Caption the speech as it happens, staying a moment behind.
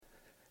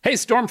Hey,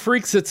 Storm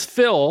Freaks, it's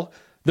Phil.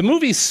 The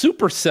movie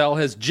Supercell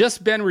has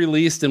just been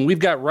released, and we've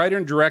got writer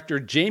and director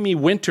Jamie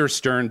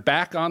Winterstern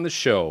back on the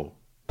show.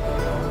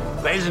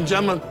 Ladies and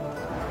gentlemen,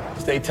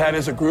 stay tight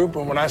as a group,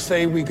 and when I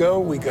say we go,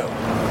 we go.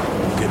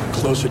 We're getting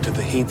closer to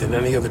the heat than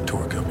any other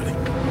tour company.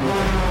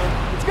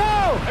 Let's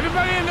go!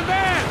 Everybody in the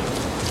van!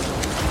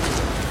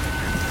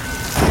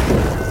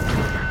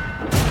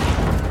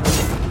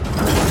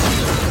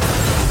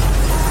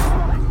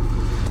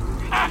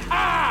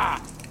 Ha-ha!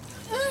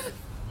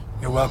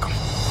 You're welcome.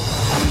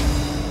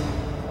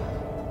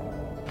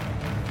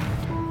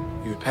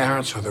 Your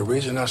parents are the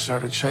reason I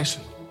started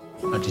chasing.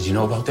 Did you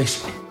know about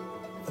this?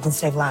 We can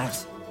save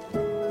lives.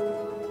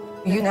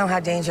 You know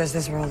how dangerous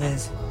this world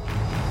is.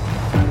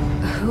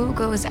 Who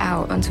goes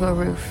out onto a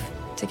roof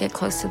to get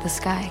close to the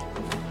sky?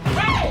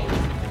 Hey!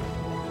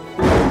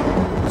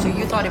 So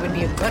you thought it would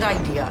be a good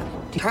idea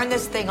to turn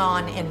this thing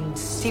on and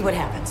see what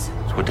happens?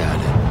 That's what Dad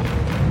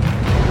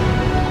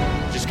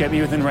did. Just get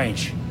me within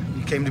range.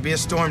 You came to be a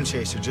storm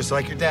chaser, just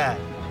like your dad.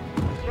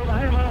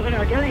 100 miles an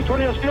hour. Getting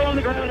tornado still on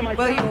the ground in my...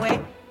 Will you wait?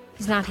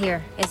 He's not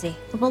here, is he?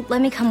 Well, let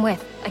me come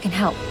with. I can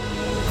help.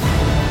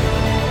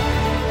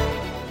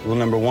 Rule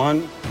number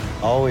one,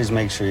 always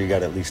make sure you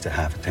got at least a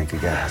half a tank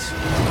of gas.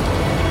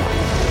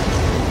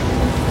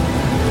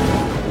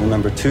 Rule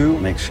number two,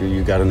 make sure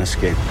you got an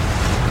escape. Go!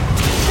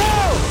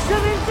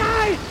 Get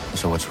inside!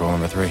 So what's rule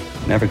number 3?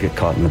 Never get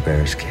caught in the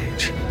bear's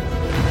cage.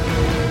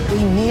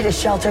 We need a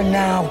shelter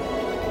now.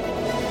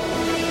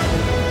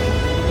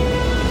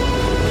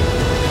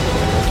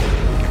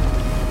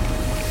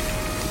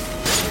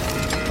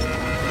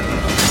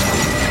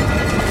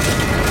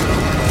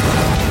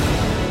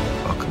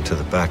 Welcome to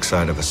the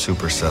backside of a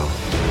supercell.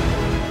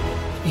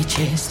 We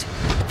chased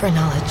for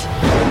knowledge,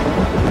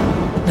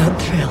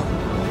 not thrill.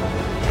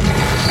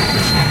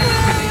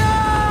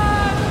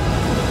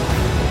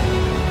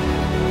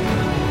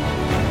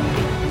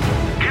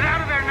 Get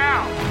out of there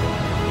now!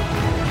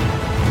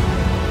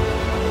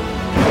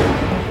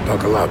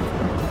 Buckle up.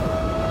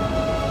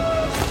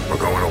 We're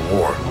going to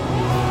war.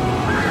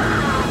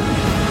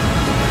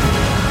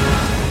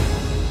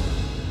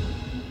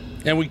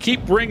 And we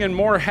keep bringing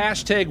more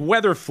hashtag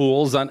weather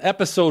fools on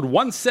episode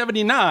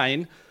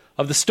 179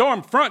 of the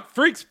Stormfront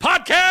Freaks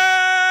podcast.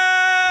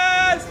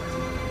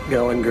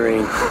 Going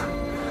green.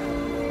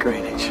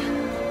 Greenwich.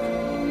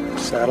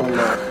 Saddle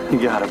up.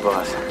 You got it,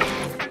 boss.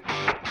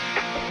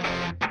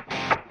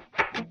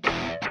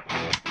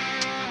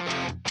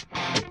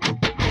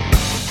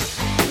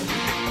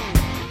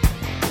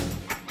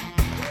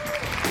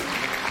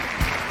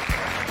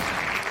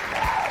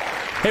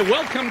 Hey,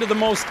 welcome to the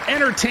most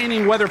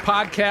entertaining weather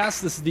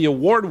podcast. This is the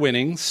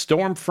award-winning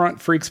Stormfront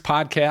Freaks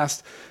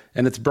podcast,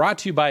 and it's brought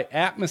to you by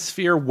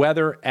Atmosphere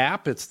Weather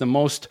app. It's the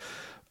most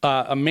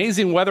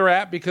amazing weather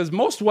app because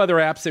most weather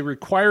apps, they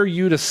require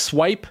you to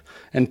swipe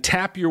and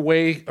tap your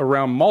way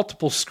around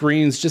multiple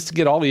screens just to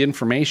get all the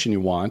information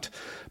you want.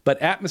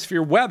 But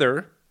Atmosphere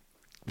Weather,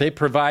 they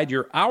provide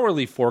your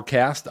hourly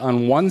forecast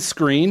on one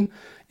screen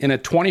in a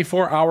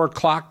 24-hour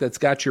clock that's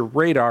got your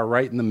radar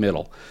right in the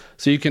middle.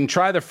 So you can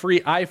try the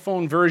free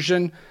iPhone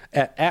version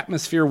at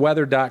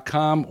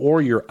atmosphereweather.com or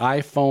your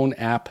iPhone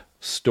app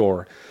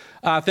store.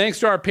 Thanks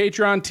to our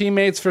Patreon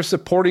teammates for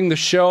supporting the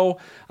show.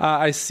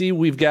 I see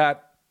we've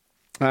got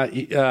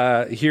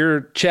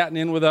here chatting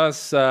in with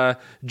us.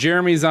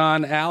 Jeremy's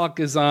on, Alec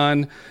is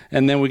on,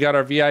 and then we got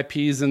our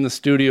VIPs in the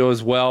studio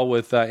as well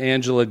with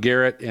Angela,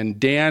 Garrett, and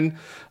Dan.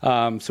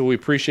 So we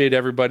appreciate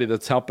everybody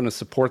that's helping us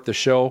support the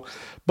show.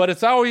 But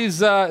it's always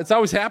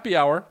happy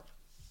hour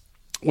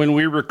when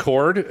we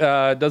record. It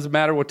doesn't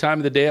matter what time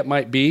of the day it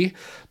might be.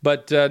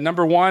 But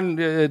number one,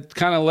 it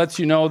kind of lets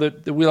you know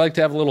that we like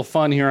to have a little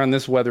fun here on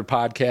this weather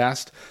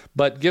podcast,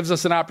 but gives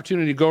us an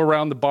opportunity to go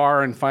around the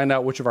bar and find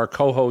out which of our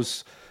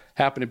co-hosts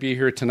happen to be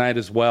here tonight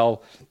as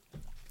well.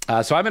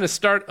 So I'm going to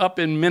start up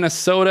in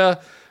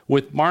Minnesota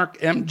with Mark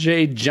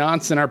MJ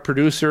Johnson, our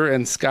producer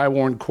and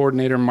Skywarn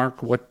coordinator.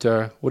 Mark, what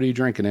are you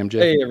drinking, MJ?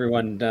 Hey,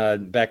 everyone.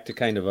 Back to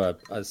kind of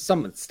a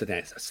somewhat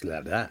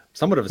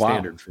of a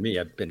standard for me.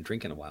 I've been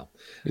drinking a while.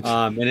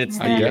 And it's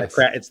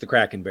the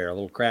Kraken Bear. A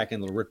little Kraken,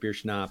 a little root beer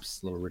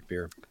schnapps, a little root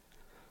beer.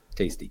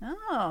 Tasty.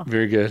 Oh.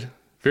 Very good.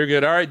 Very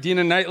good. All right,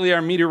 Dina Knightley,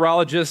 our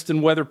meteorologist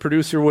and weather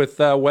producer with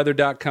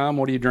weather.com.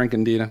 What are you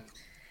drinking, Dina?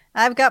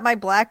 I've got my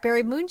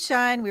blackberry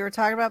moonshine. We were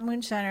talking about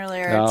moonshine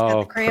earlier. It's got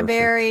the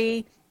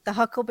cranberry, the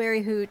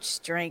huckleberry hooch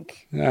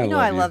drink.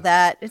 I love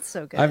that. It's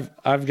so good.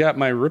 I've got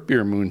my root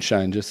beer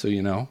moonshine, just so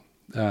you know.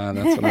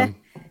 That's what I'm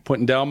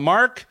putting down.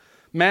 Mark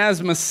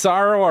Maz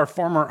Massaro, our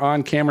former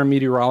on-camera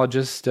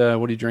meteorologist.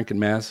 What are you drinking,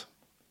 Maz?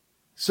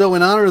 So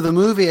in honor of the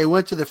movie, I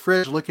went to the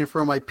fridge looking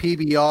for my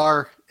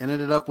PBR and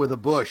ended up with a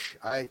Busch.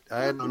 I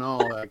don't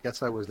know. I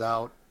guess I was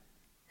out.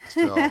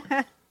 So.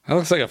 That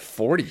looks like a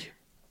 40.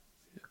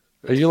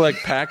 Are you like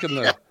packing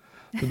the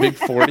big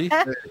 40?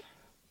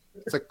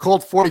 It's a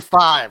Colt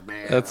 45,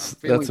 man. That's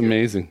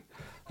amazing.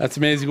 That's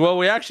amazing. Well,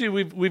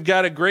 we've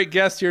got a great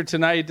guest here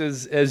tonight,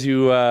 as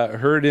you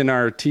heard in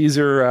our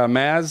teaser,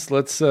 Maz.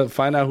 Let's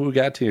find out who we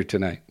got here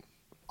tonight.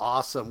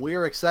 Awesome. We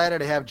are excited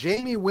to have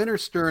Jamie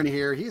Winterstern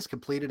here. He's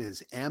completed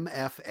his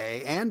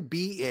MFA and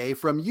BA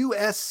from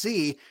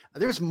USC.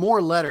 There's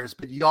more letters,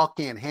 but y'all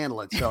can't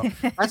handle it. So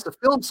that's the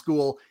film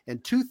school in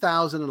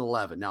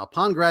 2011. Now,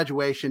 upon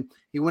graduation,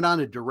 he went on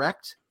to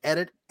direct,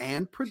 edit,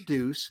 and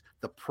produce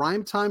the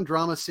primetime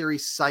drama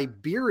series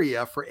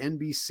Siberia for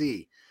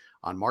NBC.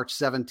 On March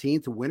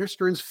 17th,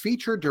 Winterstern's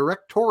feature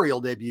directorial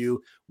debut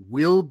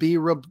will be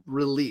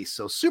released.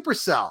 So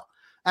Supercell.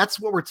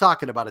 That's what we're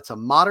talking about. It's a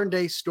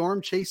modern-day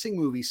storm-chasing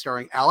movie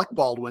starring Alec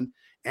Baldwin,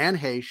 Anne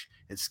Heche,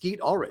 and Skeet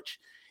Ulrich.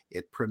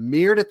 It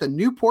premiered at the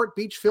Newport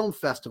Beach Film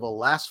Festival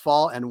last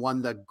fall and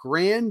won the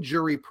Grand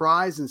Jury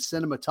Prize in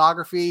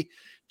Cinematography.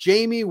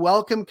 Jamie,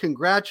 welcome.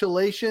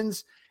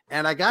 Congratulations.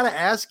 And I got to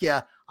ask you,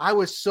 I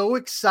was so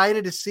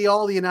excited to see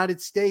all the United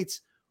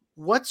States.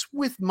 What's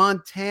with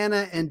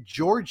Montana and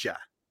Georgia?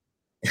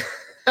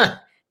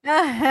 That's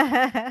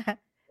a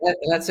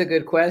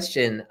good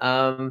question.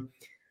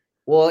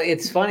 Well,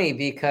 it's funny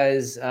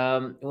because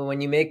when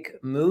you make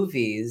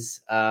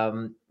movies,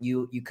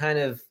 you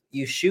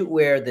shoot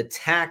where the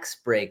tax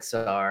breaks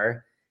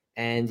are,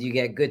 and you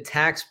get good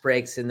tax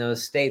breaks in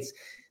those states.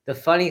 The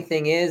funny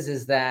thing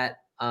is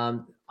that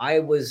I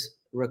was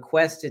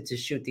requested to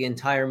shoot the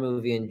entire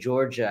movie in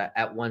Georgia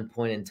at one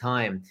point in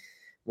time.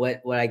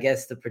 What I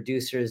guess the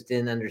producers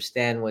didn't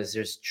understand was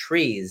there's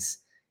trees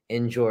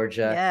in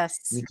Georgia. Yes.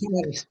 You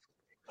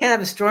can't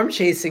have a storm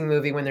chasing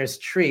movie when there's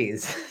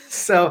trees.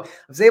 So I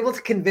was able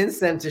to convince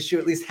them to shoot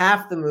at least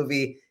half the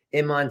movie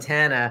in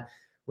Montana,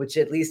 which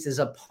at least is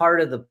a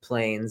part of the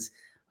plains.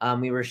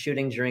 We were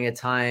shooting during a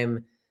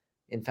time,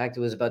 in fact,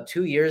 it was about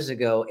 2 years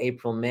ago,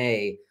 April,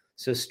 May.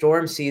 So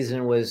storm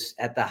season was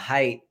at the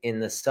height in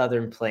the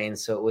southern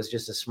plains. So it was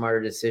just a smarter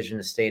decision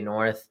to stay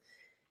north.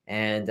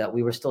 And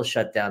we were still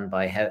shut down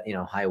by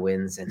high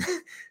winds and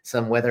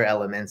some weather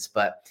elements.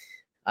 But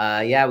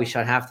we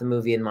shot half the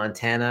movie in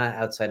Montana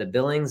outside of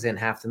Billings and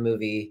half the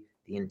movie,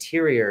 the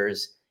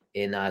interiors,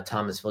 in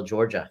Thomasville,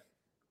 Georgia.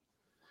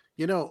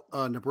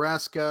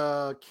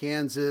 Nebraska,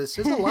 Kansas,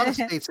 there's a lot of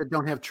states that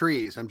don't have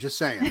trees. I'm just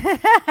saying.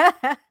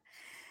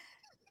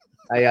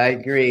 I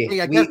agree.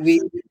 Hey, I got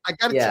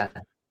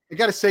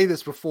to say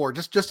this before,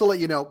 just to let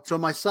you know. So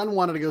my son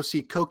wanted to go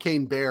see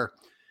Cocaine Bear.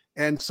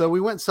 And so we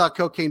went and saw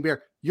Cocaine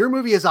Bear. Your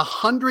movie is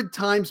 100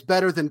 times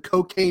better than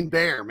Cocaine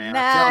Bear, man.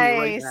 Nice. I'm telling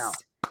you right now.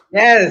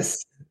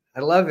 Yes. I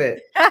love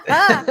it.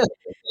 That's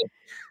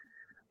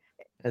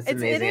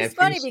amazing. It is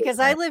funny because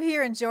I live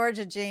here in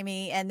Georgia,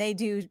 Jamie, and they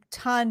do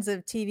tons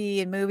of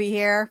TV and movie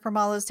here from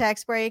all those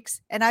tax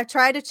breaks. And I've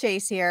tried to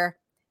chase here.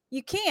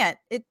 You can't.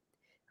 You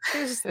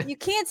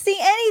can't see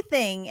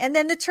anything. And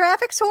then the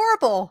traffic's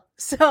horrible.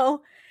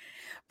 So,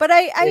 but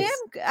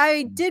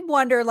I did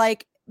wonder,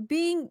 like,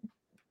 doing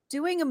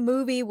a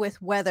movie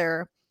with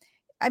weather.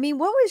 I mean,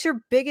 what was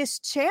your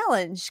biggest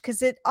challenge?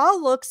 Because it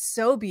all looks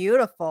so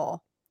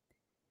beautiful.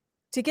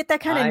 To get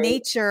that kind of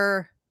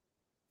nature.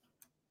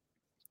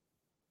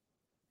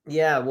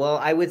 Yeah, well,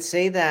 I would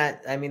say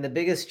that, the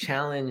biggest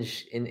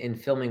challenge in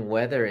filming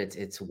weather,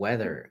 it's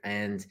weather.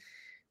 And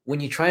when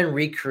you try and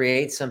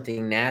recreate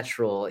something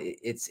natural,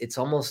 it's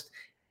almost,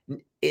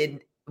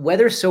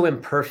 weather's so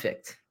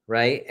imperfect,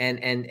 right? And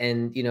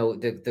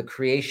the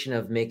creation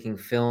of making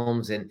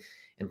films and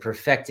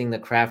perfecting the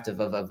craft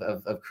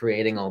of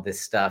creating all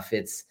this stuff,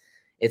 it's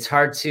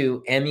hard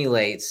to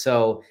emulate.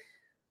 So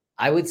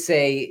I would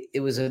say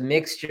it was a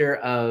mixture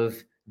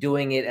of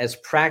doing it as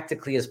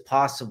practically as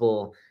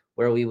possible,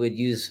 where we would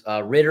use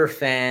Ritter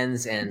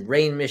fans and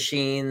rain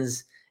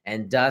machines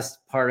and dust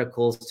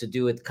particles to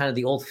do it kind of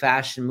the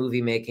old-fashioned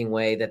movie making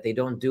way that they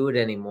don't do it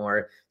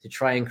anymore, to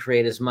try and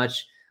create as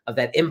much of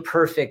that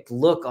imperfect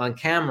look on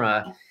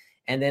camera.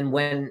 And then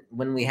when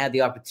we had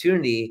the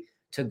opportunity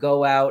to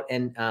go out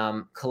and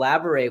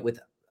collaborate with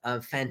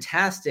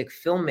fantastic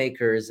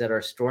filmmakers that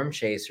are storm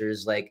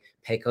chasers, like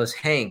Pecos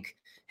Hank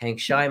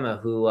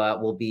Scheima, who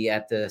will be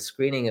at the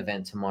screening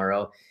event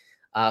tomorrow,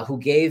 who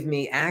gave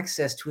me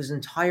access to his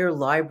entire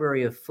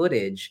library of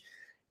footage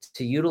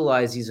to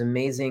utilize these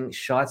amazing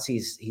shots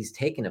he's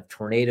taken of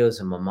tornadoes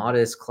and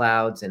mammatus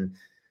clouds and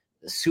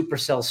the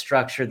supercell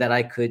structure that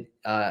I could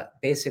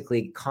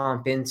basically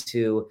comp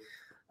into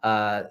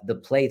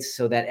the plates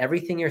so that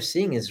everything you're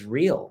seeing is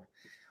real.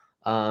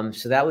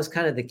 So that was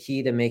kind of the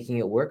key to making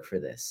it work for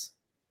this.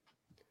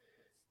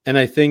 And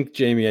I think,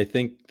 Jamie,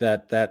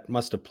 that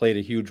must have played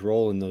a huge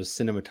role in those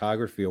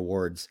cinematography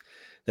awards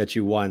that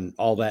you won,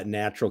 all that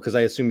natural. Because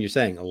I assume you're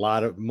saying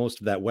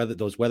most of that weather,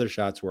 those weather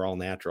shots were all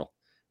natural,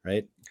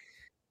 right?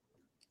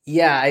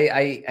 Yeah,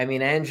 I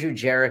mean, Andrew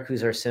Jarek,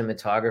 who's our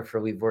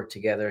cinematographer, we've worked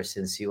together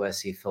since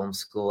USC Film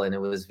School, and it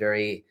was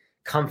very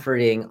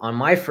comforting on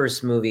my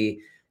first movie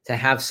to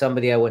have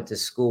somebody I went to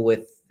school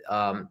with,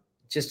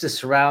 just to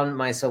surround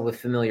myself with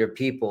familiar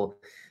people.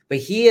 But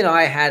he and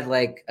I had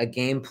like a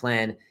game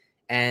plan,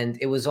 and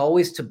it was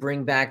always to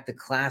bring back the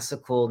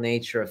classical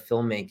nature of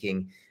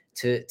filmmaking,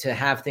 to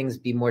have things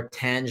be more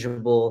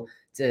tangible,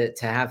 to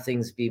have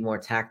things be more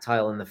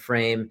tactile in the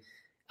frame,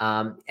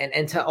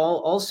 and to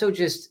also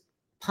just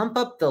pump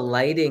up the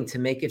lighting to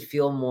make it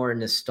feel more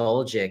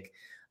nostalgic.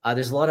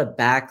 There's a lot of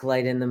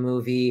backlight in the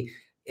movie.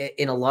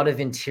 In a lot of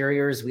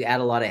interiors, we add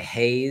a lot of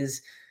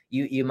haze.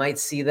 You might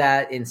see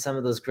that in some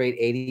of those great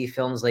 80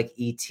 films like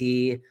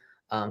E.T.,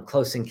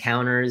 Close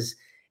Encounters.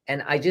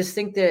 And I just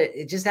think that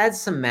it just adds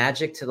some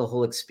magic to the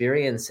whole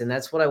experience. And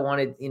that's what I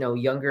wanted,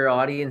 younger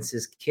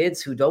audiences,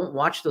 kids who don't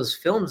watch those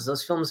films.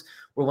 Those films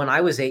were when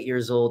I was 8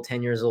 years old,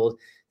 10 years old.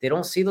 They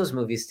don't see those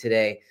movies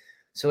today.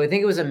 So I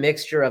think it was a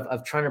mixture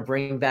of trying to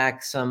bring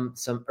back some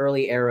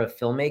early era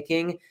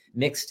filmmaking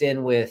mixed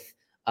in with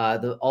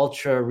the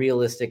ultra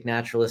realistic,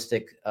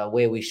 naturalistic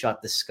way we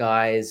shot the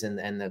skies and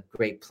the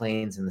great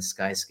plains and the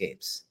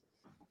skyscapes.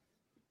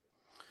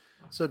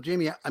 So,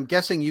 Jamie, I'm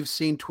guessing you've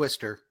seen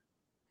Twister.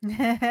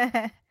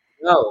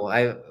 No,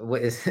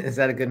 is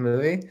that a good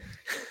movie?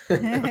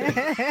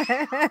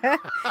 It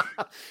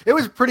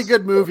was a pretty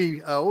good movie.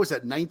 What was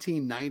that,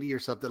 1990 or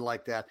something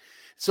like that?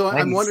 So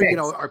 96. I'm wondering,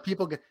 are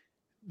people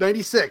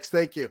 96?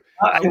 Thank you.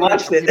 I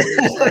watched it.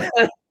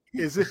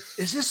 Is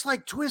this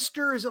like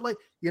Twister? Is it like,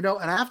 and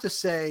I have to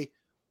say,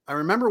 I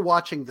remember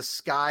watching the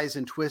skies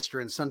in Twister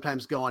and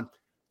sometimes going,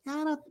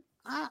 I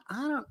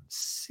don't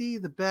see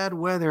the bad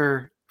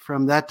weather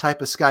from that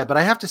type of sky. But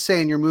I have to say,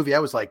 in your movie, I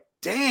was like,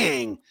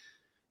 dang,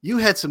 you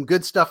had some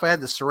good stuff. I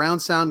had the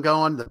surround sound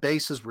going. The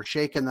basses were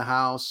shaking the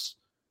house.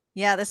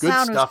 Yeah, the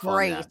sound was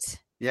great.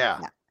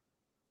 Yeah.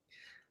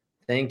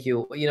 Thank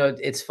you.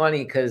 It's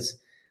funny because,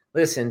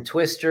 listen,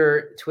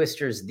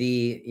 Twister's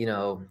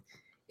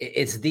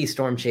it's the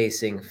storm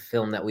chasing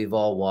film that we've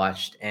all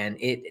watched, and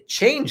it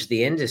changed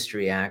the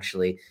industry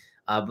actually.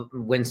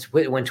 When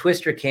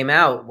Twister came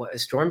out,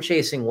 storm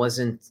chasing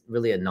wasn't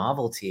really a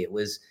novelty. It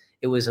was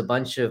a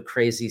bunch of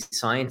crazy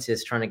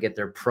scientists trying to get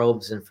their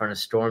probes in front of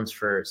storms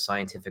for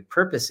scientific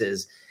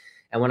purposes.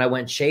 And when I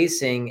went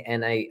chasing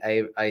and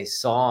I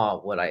saw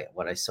what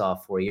I saw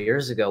 4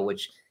 years ago,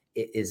 which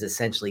is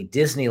essentially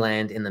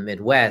Disneyland in the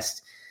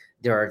Midwest,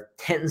 there are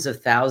tens of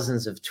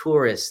thousands of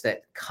tourists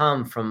that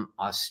come from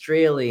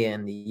Australia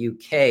and the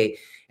UK.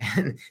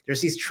 And there's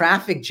these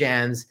traffic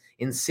jams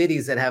in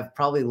cities that have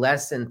probably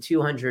less than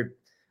 200,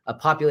 a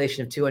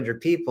population of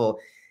 200 people.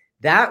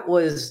 That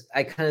was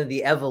kind of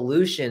the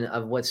evolution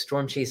of what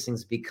storm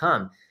chasing's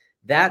become.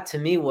 That to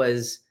me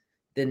was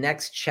the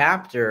next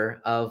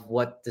chapter of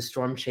what the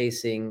storm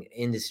chasing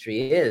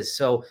industry is.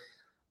 So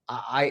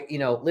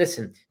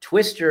listen,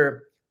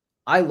 Twister,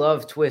 I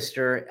love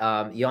Twister.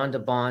 Jan de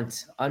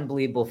Bont,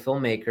 unbelievable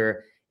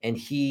filmmaker. And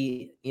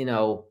he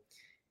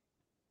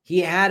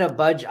had a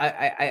budget.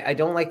 I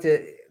don't like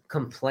to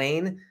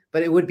complain,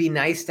 but it would be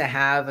nice to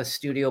have a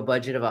studio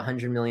budget of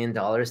 $100 million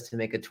to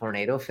make a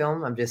tornado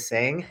film. I'm just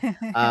saying.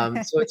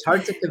 So it's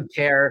hard to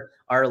compare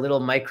our little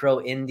micro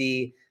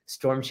indie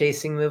storm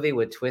chasing movie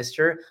with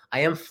Twister. I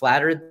am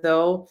flattered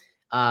though.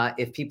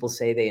 If people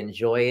say they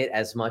enjoy it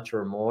as much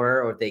or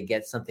more, or if they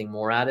get something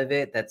more out of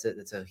it, that's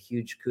a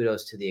huge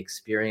kudos to the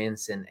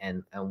experience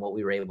and what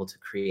we were able to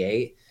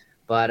create.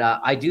 But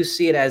I do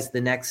see it as the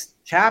next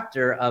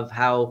chapter of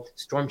how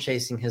storm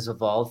chasing has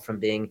evolved from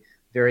being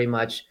very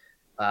much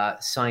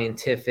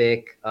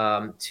scientific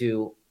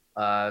to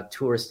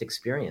tourist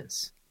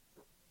experience.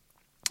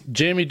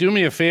 Jamie, do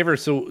me a favor.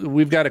 So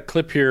we've got a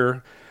clip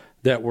here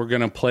that we're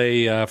going to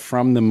play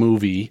from the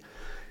movie.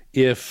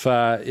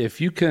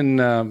 If you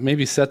can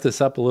maybe set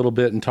this up a little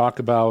bit and talk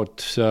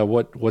about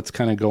what's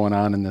kind of going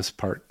on in this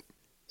part.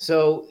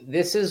 So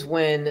this is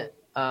when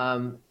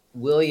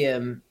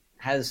William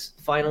has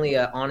finally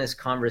an honest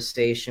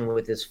conversation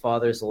with his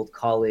father's old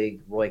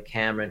colleague, Roy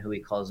Cameron, who he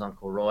calls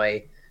Uncle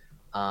Roy,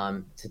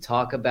 to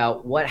talk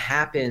about what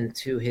happened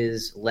to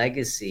his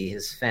legacy,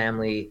 his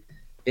family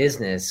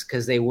business,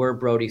 because they were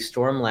Brody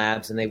Storm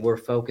Labs and they were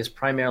focused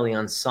primarily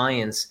on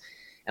science.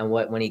 And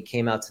when he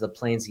came out to the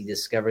plains, he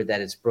discovered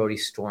that it's Brody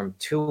Storm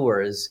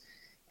Tours,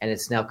 and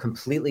it's now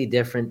completely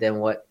different than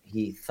what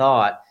he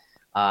thought.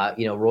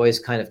 Roy's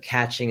kind of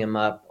catching him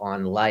up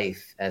on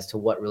life as to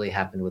what really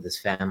happened with his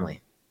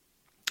family.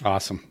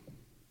 Awesome.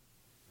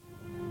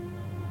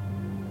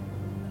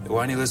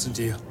 Why didn't he listen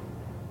to you?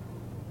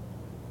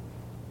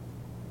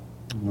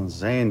 Well,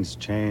 Zane's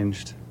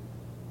changed.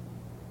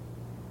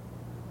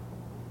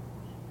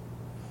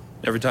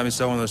 Every time you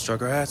sell one of those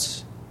trucker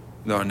hats,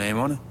 got a name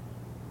on it.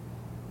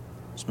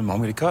 It's my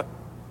mom me to cut.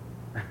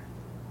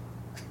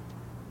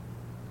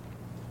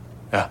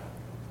 Yeah.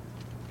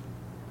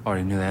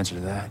 Already knew the answer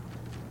to that.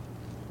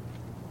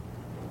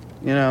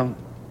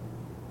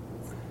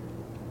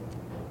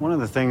 One of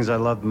the things I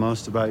loved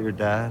most about your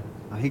dad,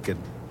 he could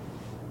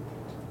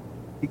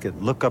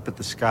look up at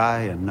the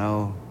sky and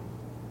know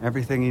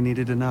everything he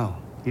needed to know.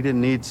 He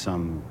didn't need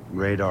some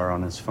radar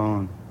on his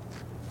phone.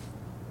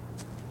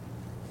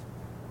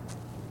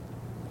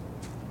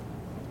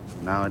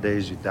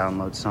 Nowadays, you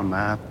download some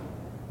app,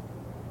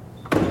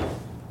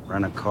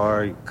 rent a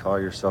car, you call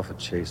yourself a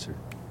chaser.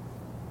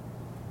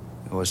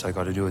 What's that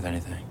got to do with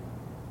anything?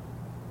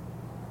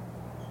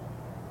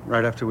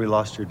 Right after we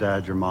lost your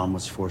dad, your mom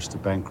was forced to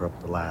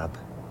bankrupt the lab.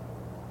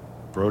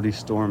 Brody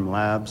Storm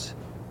Labs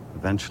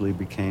eventually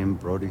became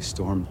Brody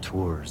Storm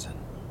Tours,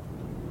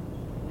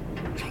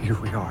 and here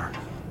we are.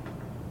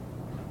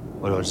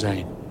 What about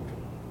Zane?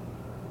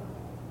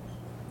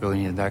 Really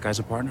needed that guy as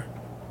a partner?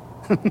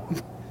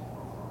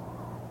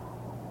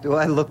 Do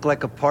I look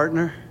like a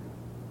partner?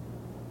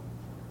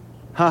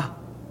 Huh?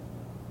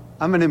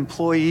 I'm an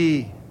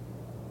employee.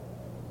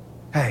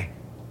 Hey,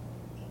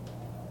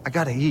 I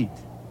gotta eat.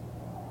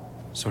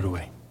 So do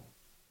we.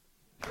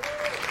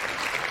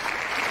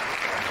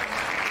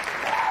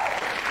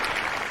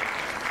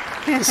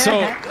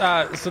 So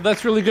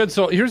that's really good.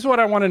 So here's what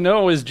I want to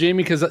know is,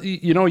 Jamie, because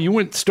you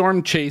went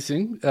storm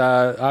chasing,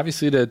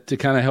 obviously to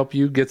kind of help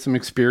you get some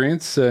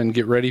experience and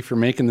get ready for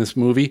making this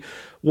movie.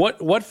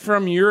 What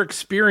from your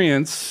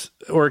experience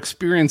or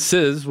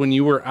experiences when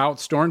you were out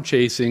storm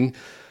chasing,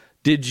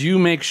 did you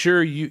make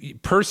sure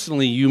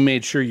you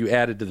made sure you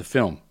added to the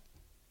film?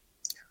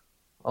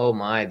 Oh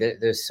my,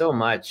 there's so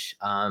much.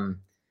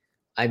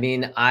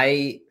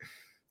 It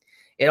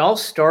all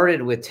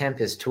started with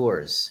Tempest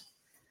Tours.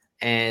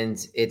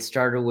 And it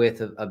started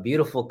with a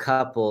beautiful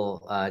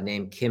couple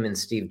named Kim and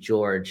Steve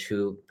George,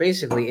 who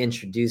basically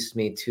introduced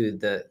me to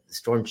the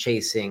storm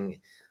chasing,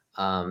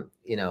 as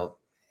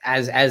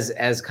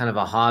kind of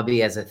a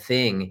hobby, as a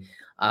thing.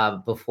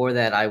 Before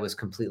that, I was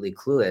completely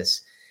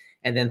clueless.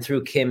 And then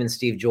through Kim and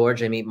Steve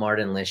George, I meet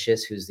Martin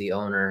Licious, who's the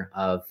owner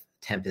of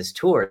Tempest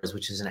Tours,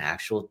 which is an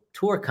actual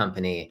tour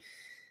company.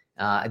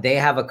 They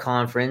have a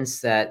conference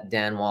that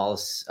Dan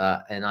Wallace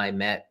and I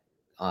met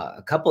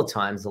a couple of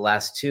times, the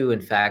last two, in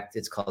fact.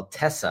 It's called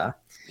TESSA.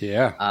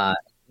 Yeah.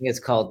 It's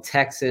called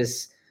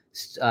Texas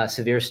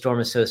Severe Storm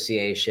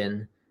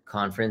Association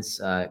Conference.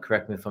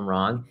 Correct me if I'm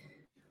wrong.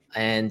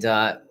 And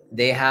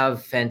they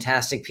have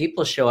fantastic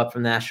people show up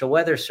from the National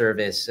Weather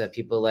Service,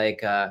 people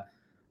like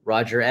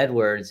Roger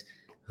Edwards,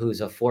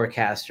 who's a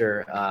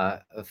forecaster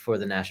for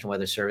the National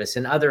Weather Service,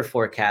 and other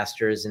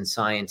forecasters and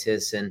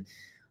scientists. And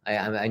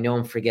I know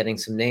I'm forgetting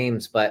some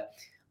names, but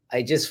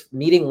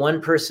meeting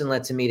one person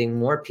led to meeting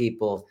more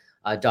people.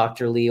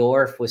 Dr. Lee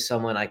Orff was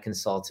someone I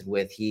consulted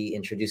with. He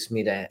introduced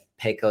me to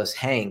Pecos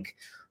Hank,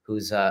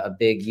 who's a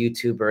big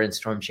YouTuber and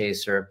storm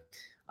chaser,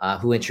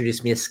 who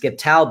introduced me to Skip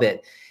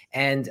Talbot.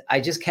 And I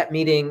just kept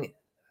meeting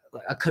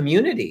a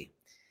community.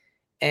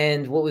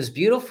 And what was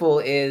beautiful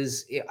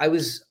is I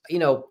was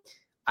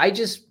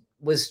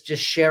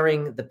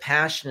sharing the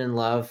passion and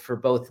love for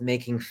both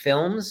making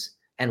films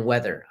and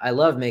weather. I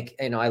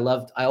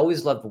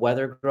always loved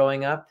weather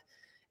growing up.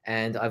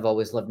 And I've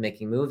always loved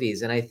making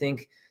movies. And I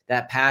think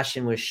that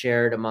passion was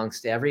shared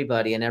amongst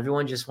everybody, and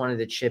everyone just wanted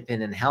to chip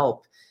in and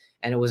help.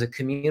 And it was a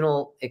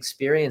communal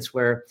experience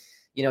where,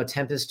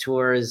 Tempest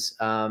Tours,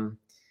 they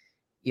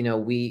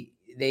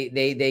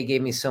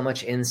gave me so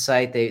much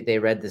insight. They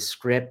read the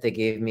script. They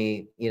gave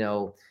me,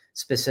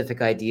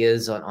 specific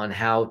ideas on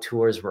how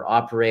tours were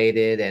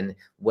operated and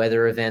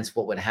weather events,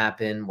 what would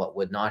happen, what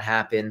would not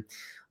happen.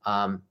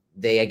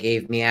 They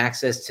gave me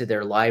access to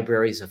their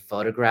libraries of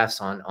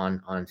photographs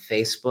on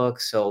Facebook.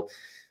 So,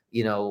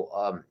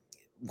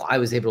 I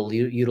was able to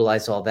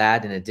utilize all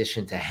that in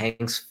addition to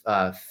Hank's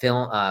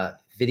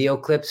video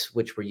clips,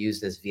 which were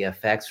used as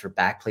VFX for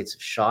backplates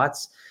of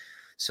shots.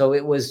 So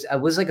it was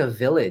like a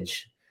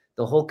village.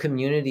 The whole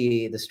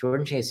community, the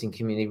storm chasing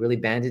community, really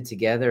banded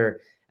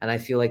together. And I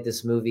feel like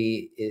this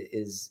movie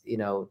is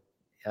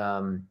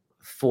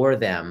for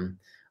them.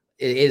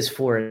 It is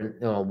for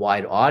a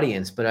wide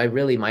audience, but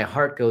my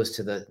heart goes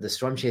to the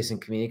storm chasing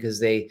community,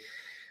 because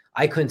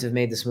I couldn't have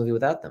made this movie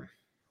without them.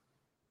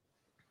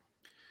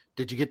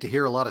 Did you get to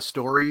hear a lot of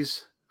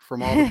stories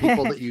from all the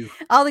people that you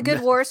all the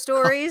good war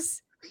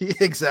stories?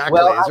 Exactly.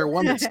 Well, is there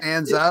one that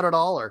stands out at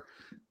all, or?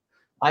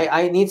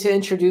 I need to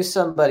introduce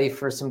somebody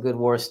for some good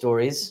war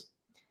stories.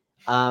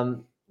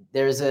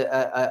 There's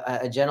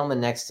a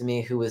gentleman next to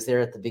me who was there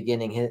at the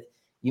beginning.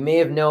 You may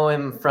have known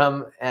him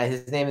from,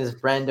 his name is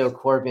Brando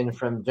Corbin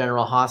from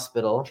General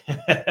Hospital.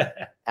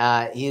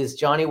 He is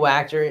Johnny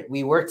Wachter.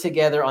 We worked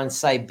together on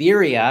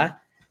Siberia.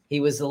 He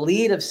was the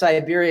lead of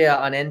Siberia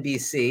on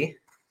NBC.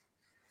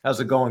 How's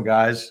it going,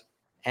 guys?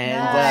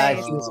 And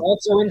he was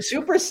also in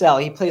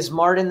Supercell. He plays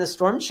Martin, the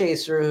storm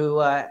chaser, who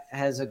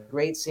has a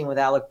great scene with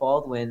Alec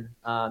Baldwin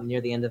near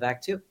the end of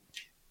Act 2.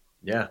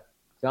 Yeah.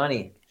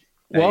 Johnny.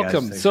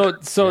 Welcome.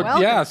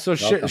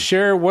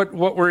 Share what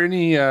were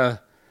any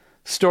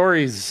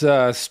stories,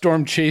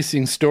 storm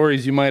chasing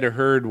stories you might have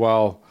heard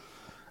while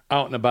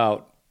out and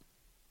about?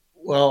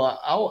 Well,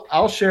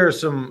 I'll share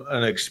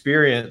an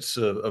experience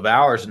of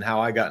ours and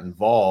how I got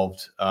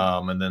involved,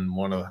 and then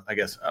I don't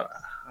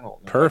know.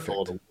 Perfect. I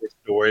told a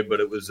story, but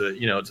it was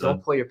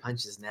Don't pull your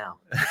punches now.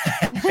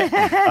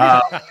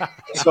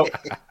 So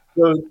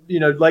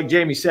like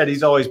Jamie said,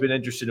 he's always been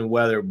interested in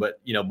weather, but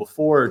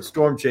before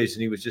storm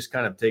chasing, he was just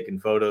kind of taking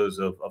photos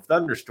of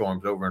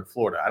thunderstorms over in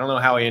Florida. I don't know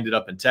how he ended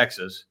up in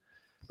Texas.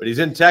 But he's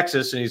in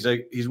Texas,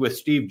 and he's with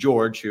Steve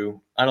George,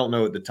 who I don't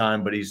know at the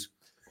time, but he's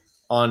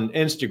on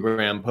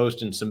Instagram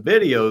posting some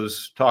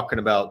videos talking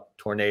about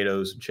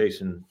tornadoes and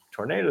chasing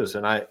tornadoes.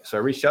 And I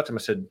reached out to him.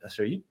 I said,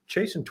 "Are you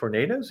chasing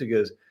tornadoes?" He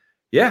goes,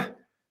 "Yeah,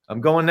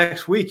 I'm going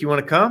next week. You want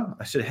to come?"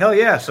 I said, "Hell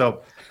yeah!"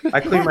 So I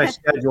clean my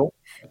schedule.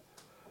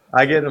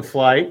 I get in a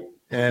flight,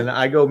 and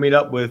I go meet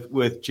up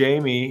with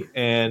Jamie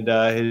and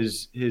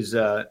his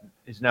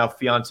now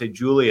fiance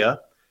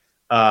Julia.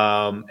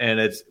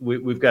 And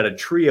we've got a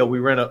trio. We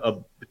rent a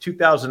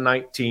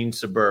 2019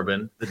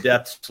 Suburban, the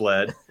Death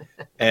Sled,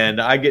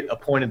 and I get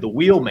appointed the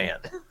wheelman.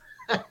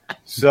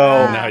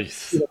 So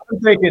nice.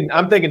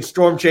 I'm thinking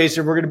storm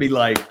chaser. We're going to be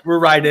like, we're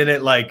right in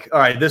it. Like, all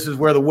right, this is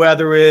where the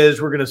weather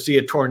is. We're going to see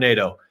a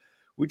tornado.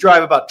 We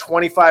drive about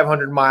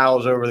 2,500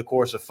 miles over the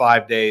course of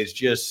 5 days,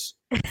 just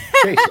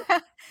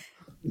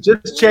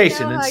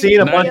chasing and seeing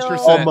a bunch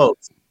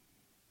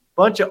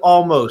of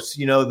almost.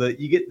 You know,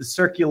 you get the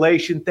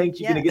circulation, think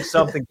you're going to get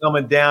something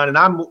coming down, and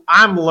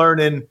I'm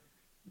learning.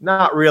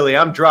 Not really.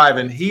 I'm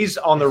driving. He's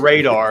on the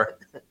radar.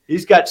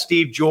 He's got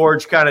Steve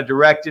George kind of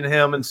directing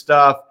him and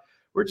stuff.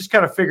 We're just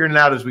kind of figuring it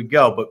out as we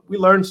go, but we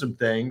learned some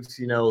things.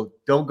 You know,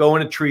 don't go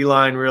in a tree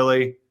line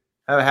really.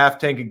 Have a half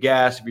tank of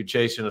gas if you're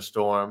chasing a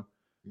storm.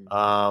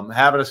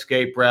 Have an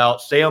escape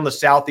route. Stay on the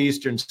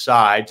southeastern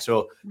side.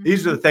 So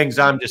these are the things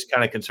I'm just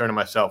kind of concerning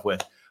myself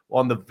with. Well,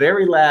 on the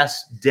very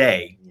last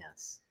day,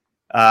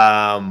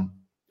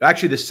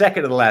 actually the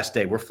second to the last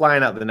day, we're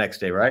flying out the next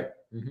day, right?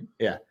 Mm-hmm.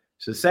 Yeah.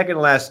 So the second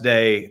to last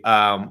day,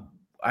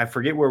 I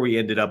forget where we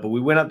ended up, but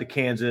we went up to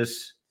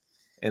Kansas.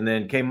 And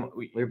then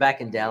we were back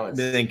in Dallas.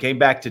 Then came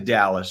back to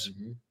Dallas.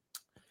 Mm-hmm.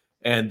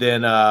 And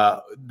then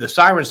the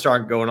sirens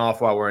start going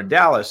off while we're in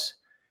Dallas.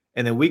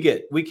 And then we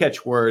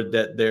catch word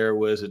that there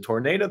was a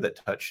tornado that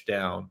touched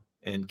down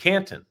in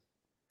Canton.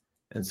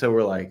 And so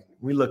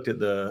we looked at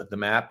the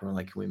map and we're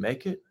like, can we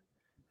make it?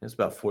 And it's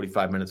about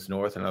 45 minutes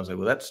north. And I was like,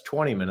 well, that's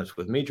 20 minutes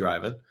with me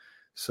driving.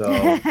 So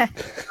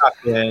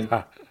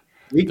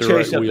we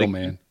chased up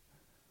man.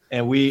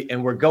 And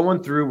we're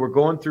going through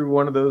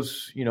one of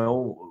those,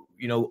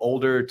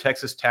 older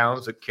Texas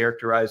towns that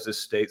characterize this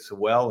state so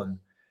well,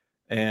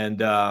 and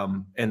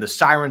the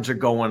sirens are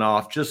going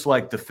off just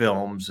like the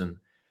films, and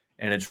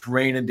it's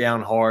raining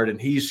down hard,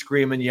 and he's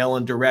screaming,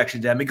 yelling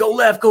directions at me, go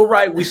left, go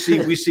right. We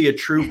see a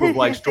troop of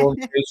like storm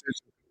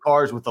chasers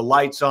cars with the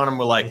lights on them.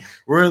 We're like,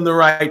 we're in the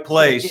right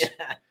place.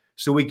 Yeah.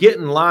 So we get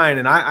in line,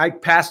 and I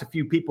pass a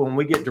few people, and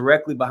we get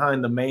directly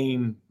behind the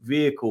main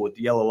vehicle with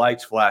the yellow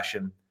lights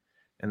flashing,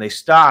 and they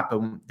stop,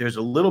 and there's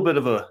a little bit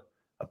of a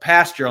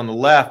pasture on the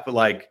left, but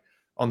like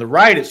on the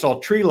right, it's all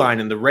tree line,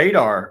 and the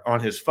radar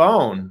on his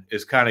phone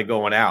is kind of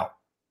going out.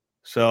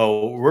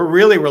 So we're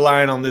really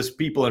relying on this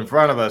people in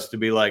front of us to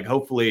be like,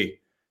 hopefully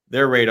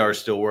their radar is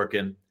still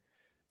working.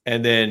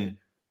 And then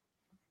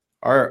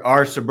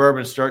our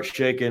Suburban starts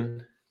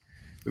shaking.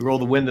 We roll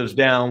the windows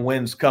down,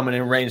 wind's coming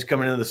in, rain's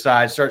coming into the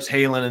side, starts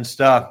hailing and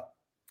stuff.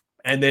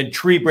 And then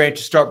tree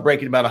branches start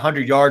breaking about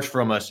 100 yards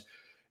from us.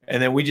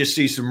 And then we just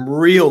see some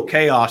real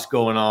chaos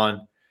going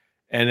on.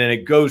 And then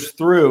it goes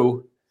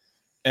through.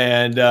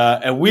 And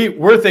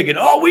we're thinking,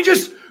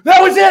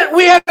 that was it.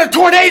 We had a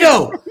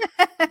tornado.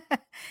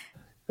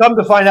 Come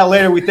to find out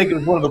later, we think it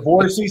was one of the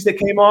vortices that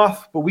came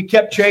off, but we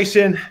kept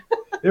chasing.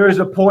 There was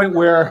a point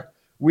where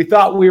we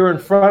thought we were in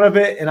front of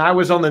it, and I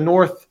was on the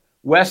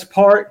northwest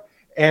part,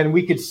 and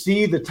we could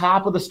see the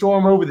top of the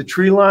storm over the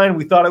tree line.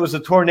 We thought it was a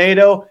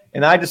tornado,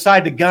 and I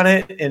decided to gun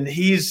it, and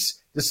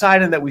he's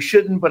deciding that we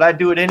shouldn't, but I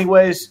do it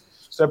anyways.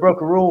 So I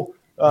broke a rule.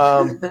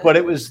 But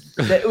it was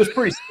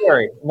pretty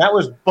scary. And that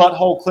was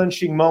butthole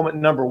clenching moment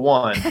number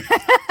one.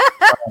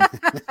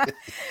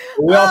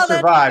 We all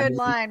survived. That's a good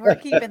line. We're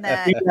keeping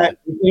that.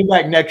 We came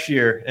back next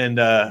year, and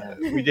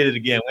we did it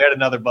again. We had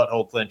another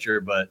butthole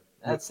clencher, but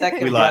that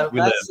second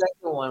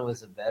one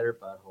was a better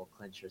butthole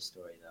clencher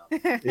story,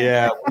 though.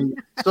 Yeah.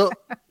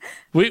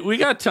 We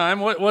got time.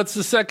 What's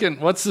the second?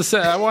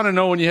 I want to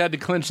know when you had to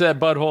clench that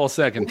butthole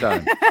second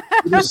time.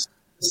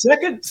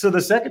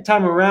 The second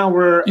time around,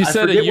 you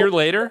said a year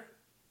later.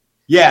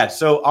 Yeah,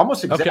 so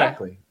almost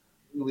exactly. Okay.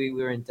 We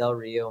were in Del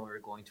Rio and we were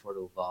going toward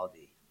Uvalde.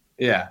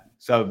 Yeah,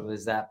 so it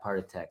was that part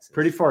of Texas,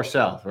 pretty far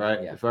south,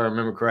 right? Yeah. If I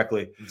remember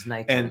correctly. It's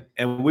nighttime.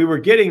 And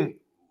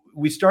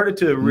we started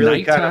to really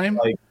nighttime? Kind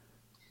of like,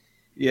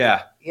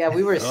 yeah. Yeah,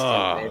 we were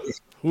stupid.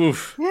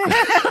 Oof.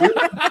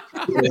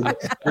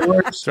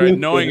 Sorry,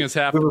 knowing is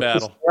half the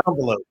battle.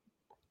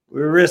 We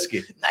were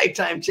risky.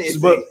 Nighttime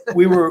chasing. But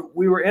we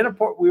were in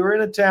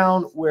a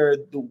town where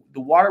the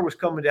water was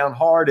coming down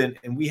hard,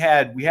 and we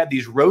had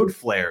these road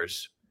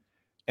flares,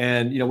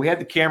 and we had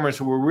the cameras,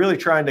 so we're really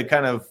trying to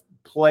kind of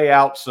play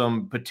out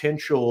some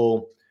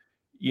potential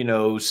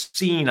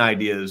scene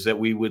ideas that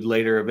we would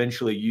later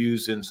eventually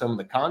use in some of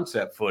the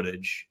concept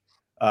footage.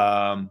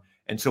 And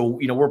so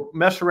we're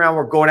messing around,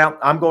 we're going out,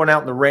 I'm going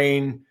out in the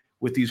rain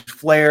with these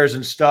flares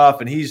and stuff,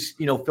 and he's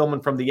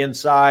filming from the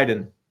inside,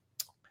 and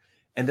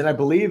then I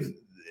believe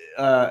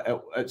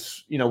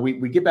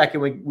we get back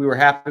and we were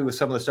happy with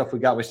some of the stuff we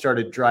got. We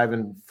started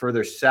driving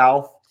further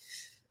south.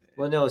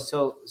 Well, no,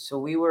 so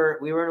we were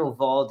in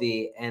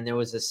Uvalde, and there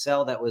was a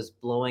cell that was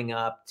blowing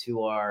up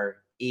to our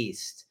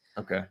east.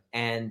 Okay.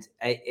 And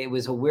it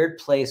was a weird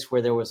place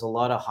where there was a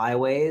lot of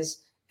highways,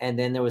 and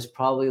then there was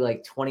probably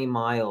like 20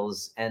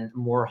 miles and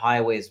more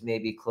highways,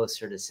 maybe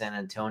closer to San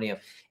Antonio.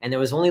 And there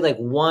was only like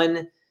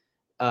one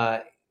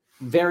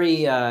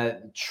very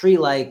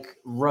tree-like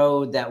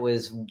road that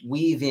was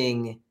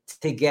weaving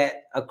to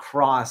get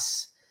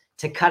across,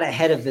 to cut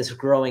ahead of this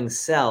growing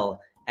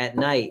cell at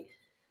night.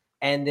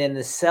 And then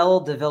the cell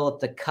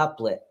developed a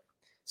couplet.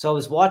 So I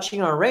was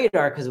watching our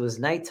radar because it was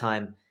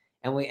nighttime,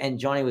 and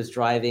Johnny was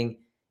driving,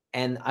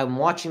 and I'm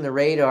watching the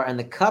radar, and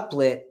the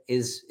couplet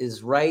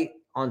is right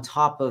on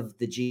top of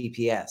the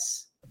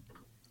GPS.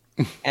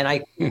 And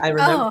I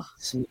remember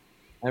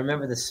I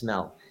remember the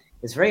smell.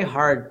 It's very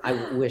hard. I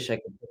wish I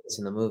could put this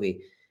in the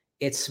movie.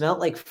 It smelled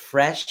like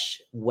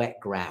fresh, wet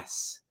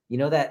grass. You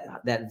know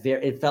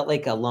it felt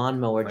like a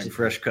lawnmower. Like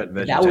fresh cut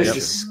vegetation. That was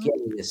the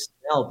scariest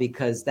smell,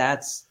 because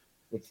that's,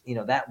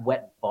 that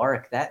wet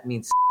bark, that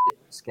means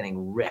it's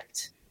getting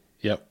ripped.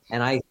 Yep.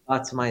 And I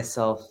thought to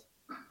myself,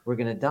 we're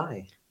going to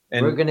die.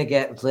 And we're going to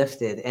get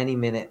lifted any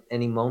minute,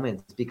 any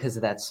moment because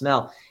of that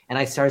smell. And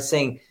I started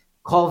saying,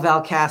 call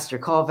Val Castor.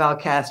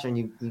 And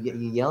you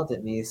yelled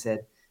at me. You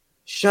said,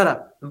 shut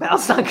up.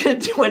 Val's not going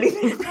to do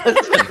anything.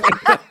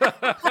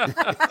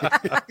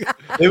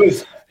 It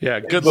was,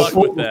 good luck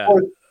with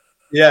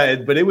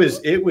that. But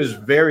it was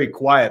very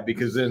quiet,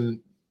 because then,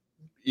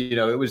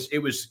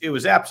 it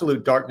was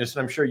absolute darkness.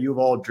 And I'm sure you've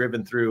all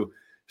driven through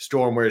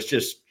storm where it's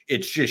just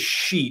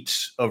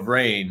sheets of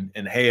rain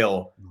and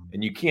hail,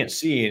 and you can't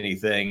see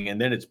anything. And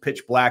then it's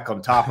pitch black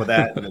on top of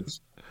that, and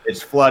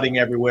it's flooding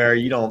everywhere.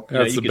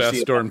 That's the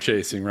best storm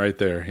chasing right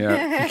there.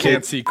 Yeah, you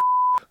can't see.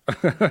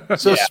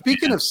 So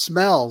speaking of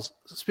smells,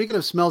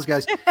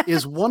 guys,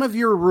 is one of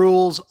your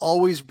rules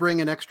always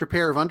bring an extra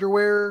pair of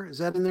underwear? Is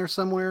that in there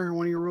somewhere?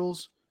 One of your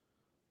rules?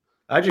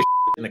 I just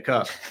in the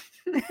cup.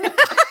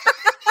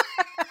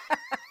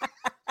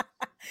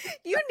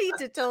 You need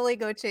to totally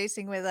go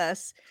chasing with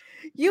us.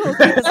 You will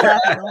keep us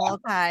laughing the whole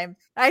time.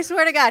 I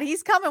swear to God,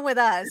 he's coming with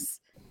us.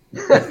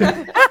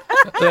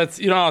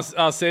 That's,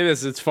 I'll say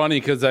this. It's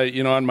funny because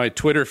on my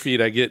Twitter feed,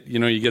 I get,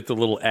 you get the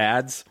little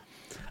ads.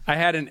 I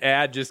had an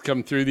ad just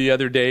come through the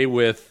other day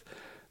with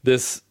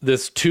this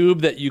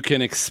tube that you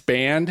can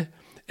expand,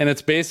 and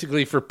it's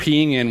basically for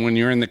peeing in when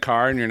you're in the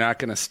car and you're not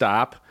going to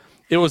stop.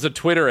 It was a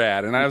Twitter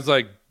ad, and I was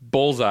like,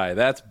 bullseye.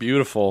 That's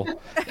beautiful.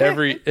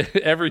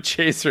 Every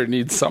chaser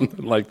needs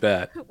something like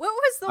that. What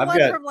was the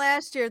one from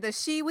last year? The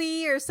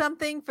Shiwi or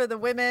something for the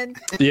women?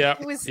 Yeah,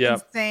 it was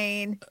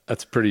insane.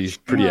 That's pretty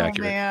accurate.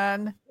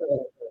 Man.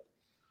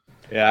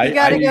 Yeah, you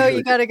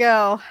gotta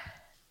go.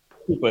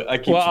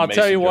 I'll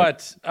tell you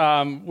what.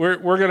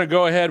 We're gonna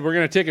go ahead. We're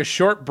gonna take a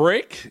short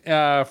break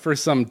for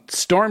some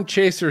storm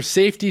chaser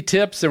safety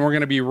tips, and we're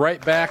gonna be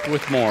right back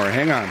with more.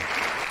 Hang on.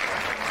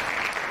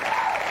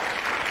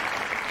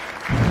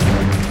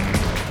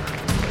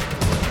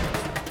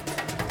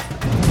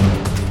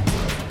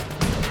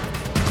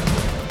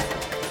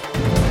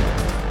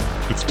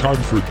 It's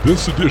time for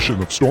this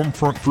edition of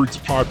Stormfront Freaks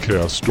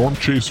podcast, Storm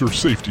Chaser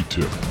Safety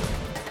Tip.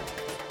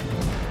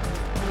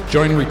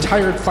 Join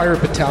retired Fire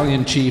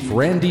Battalion Chief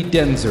Randy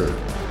Denzer,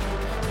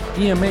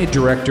 EMA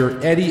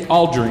Director Eddie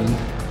Aldring,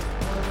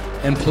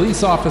 and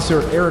Police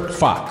Officer Eric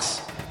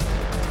Fox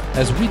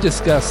as we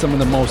discuss some of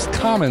the most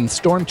common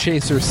storm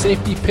chaser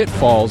safety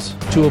pitfalls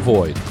to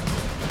avoid.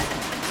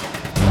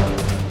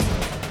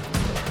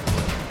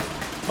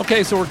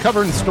 Okay, so we're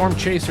covering storm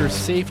chaser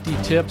safety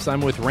tips.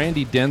 I'm with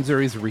Randy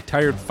Denzer. He's a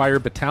retired Fire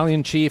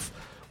Battalion Chief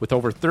with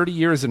over 30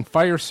 years in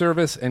fire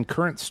service and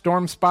current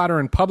storm spotter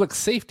and public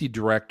safety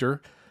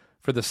director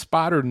for the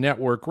Spotter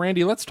Network.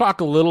 Randy, let's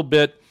talk a little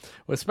bit,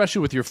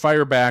 especially with your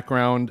fire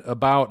background,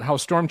 about how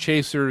storm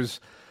chasers,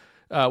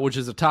 which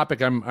is a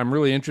topic I'm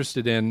really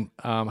interested in,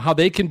 how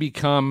they can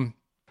become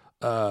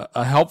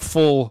a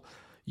helpful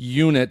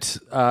unit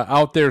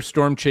out there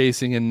storm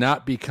chasing and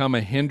not become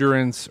a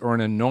hindrance or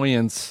an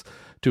annoyance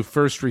to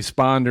first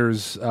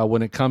responders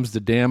when it comes to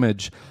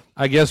damage.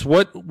 I guess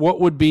what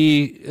would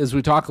be, as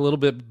we talk a little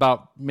bit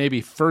about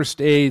maybe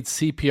first aid,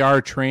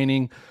 CPR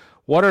training,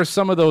 what are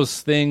some of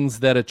those things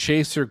that a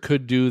chaser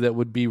could do that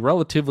would be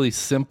relatively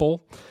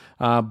simple,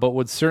 but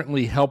would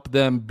certainly help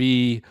them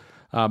be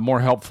more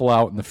helpful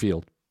out in the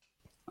field?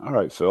 All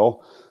right,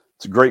 Phil.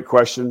 It's a great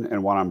question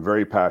and one I'm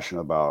very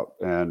passionate about.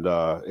 And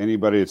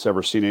anybody that's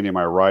ever seen any of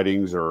my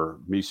writings or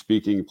me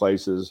speaking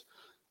places,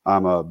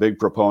 I'm a big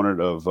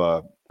proponent of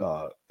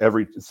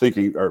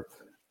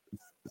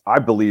I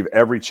believe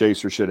every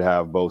chaser should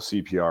have both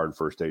CPR and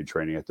first aid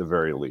training at the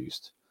very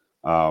least.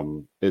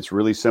 It's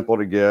really simple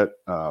to get.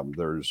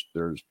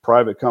 There's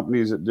private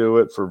companies that do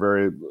it for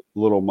very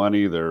little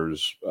money.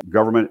 There's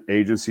government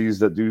agencies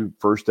that do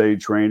first aid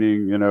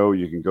training.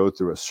 You can go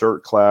through a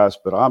CERT class,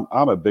 but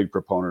I'm a big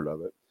proponent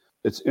of it.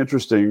 It's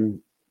interesting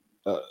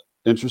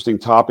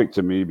topic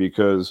to me,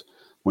 because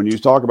when you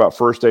talk about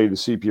first aid and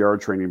CPR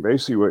training,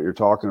 basically what you're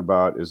talking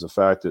about is the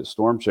fact that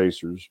storm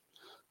chasers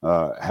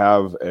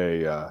have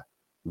a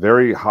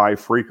very high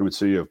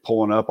frequency of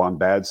pulling up on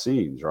bad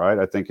scenes, right?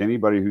 I think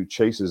anybody who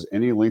chases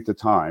any length of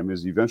time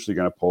is eventually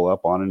going to pull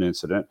up on an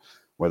incident,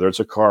 whether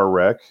it's a car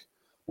wreck,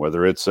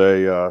 whether it's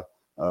a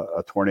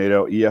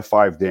tornado,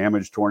 EF5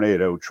 damaged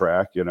tornado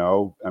track. There's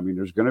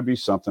going to be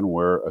something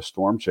where a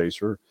storm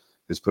chaser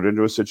is put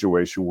into a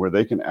situation where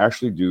they can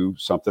actually do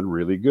something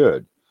really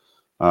good.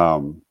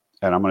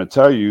 And I'm going to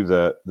tell you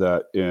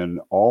that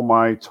in all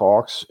my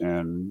talks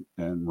and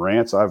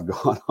rants I've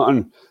gone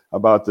on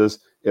about this,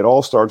 it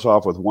all starts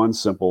off with one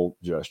simple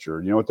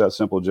gesture. You know what that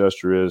simple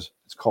gesture is?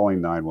 It's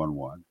calling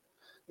 911.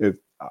 If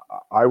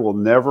I will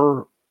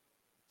never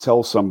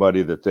tell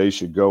somebody that they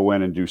should go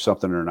in and do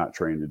something they're not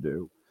trained to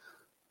do.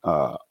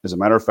 As a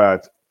matter of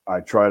fact, I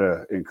try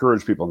to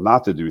encourage people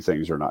not to do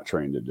things they're not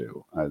trained to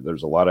do.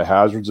 There's a lot of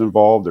hazards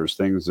involved. There's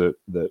things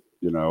that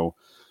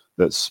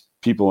that's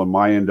people in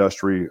my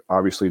industry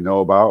obviously know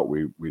about.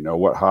 We know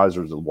what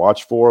hazards to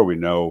watch for. We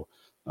know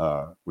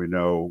how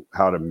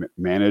to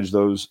manage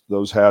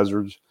those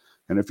hazards.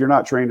 And if you're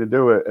not trained to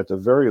do it, at the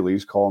very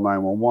least, call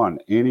 911.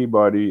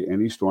 Anybody,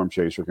 any storm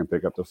chaser can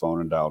pick up the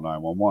phone and dial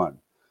 911.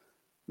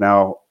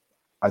 Now,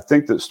 I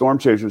think that storm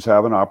chasers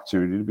have an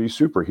opportunity to be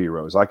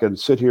superheroes. I can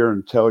sit here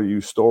and tell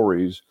you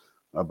stories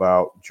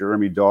about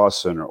Jeremy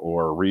Dawson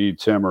or Reed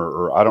Timmer,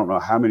 or I don't know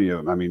how many of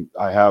them. I mean,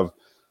 I have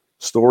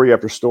story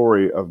after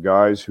story of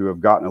guys who have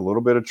gotten a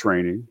little bit of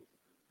training,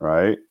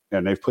 right?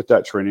 And they've put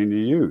that training to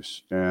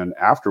use. And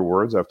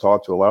afterwards, I've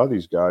talked to a lot of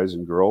these guys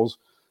and girls,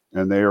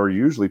 and they are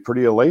usually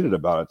pretty elated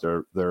about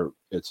it.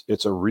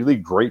 It's a really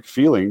great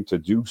feeling to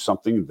do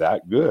something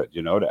that good,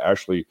 to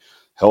actually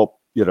help,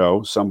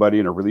 somebody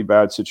in a really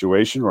bad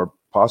situation or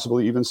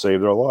possibly even save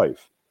their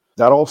life.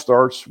 That all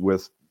starts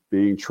with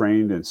being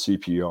trained in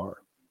CPR.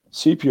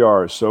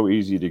 CPR is so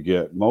easy to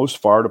get. Most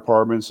fire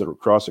departments that are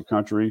across the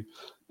country,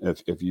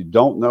 if you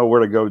don't know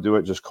where to go do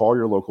it, just call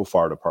your local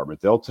fire department.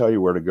 They'll tell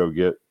you where to go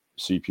get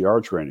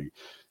CPR training.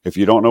 If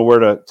you don't know where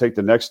to take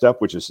the next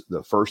step, which is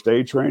the first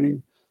aid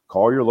training,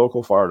 call your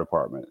local fire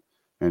department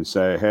and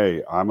say,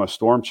 hey, I'm a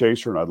storm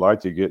chaser and I'd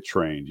like to get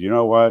trained. You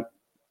know what?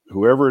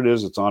 Whoever it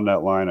is that's on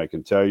that line, I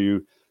can tell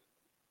you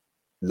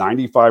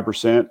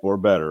 95% or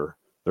better,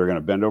 they're going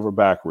to bend over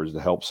backwards to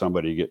help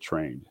somebody get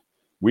trained.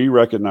 We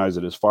recognize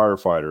it as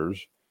firefighters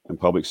and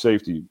public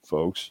safety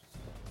folks,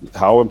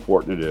 how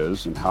important it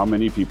is and how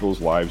many people's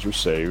lives are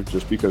saved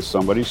just because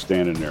somebody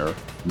standing there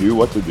knew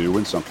what to do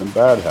when something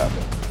bad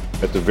happened.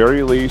 At the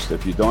very least,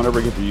 if you don't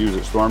ever get to use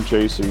it storm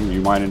chasing,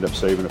 you might end up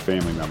saving a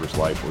family member's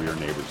life or your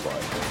neighbor's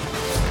life.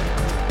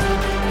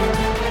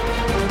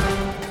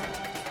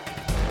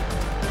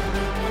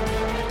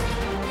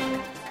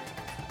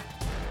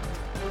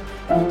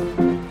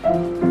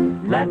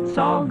 Let's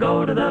all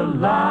go to the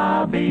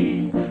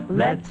lobby.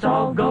 Let's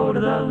all go to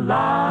the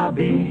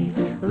lobby.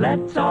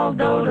 Let's all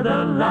go to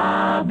the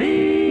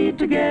lobby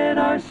to get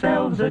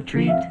ourselves a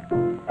treat.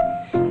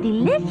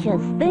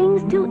 Delicious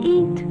things to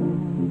eat.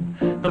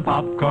 The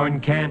popcorn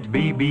can't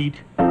be beat.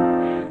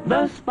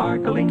 The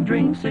sparkling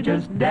drinks are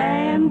just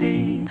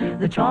dandy.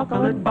 The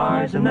chocolate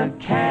bars and the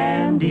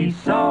candy.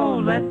 So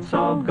let's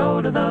all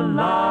go to the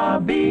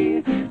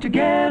lobby to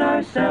get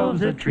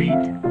ourselves a treat.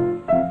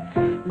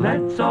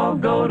 Let's all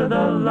go to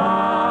the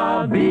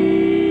lobby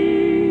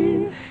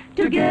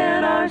to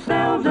get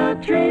ourselves a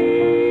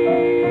treat.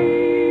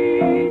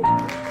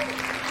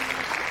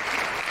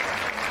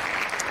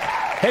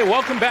 Hey,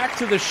 welcome back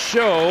to the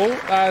show.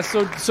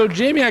 So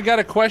Jamie, I got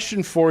a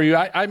question for you.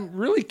 I'm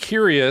really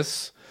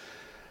curious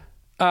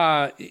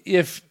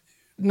if,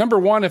 number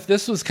one, if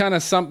this was kind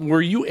of something,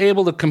 were you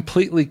able to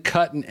completely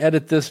cut and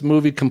edit this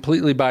movie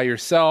completely by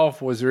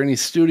yourself? Was there any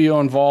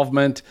studio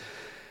involvement?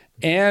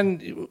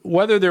 And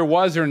whether there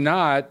was or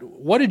not,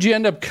 what did you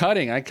end up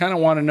cutting? I kind of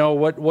want to know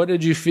what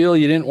did you feel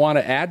you didn't want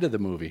to add to the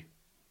movie?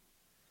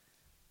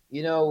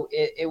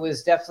 It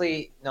was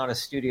definitely not a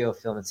studio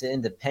film. It's an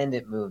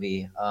independent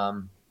movie.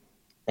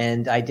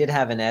 And I did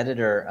have an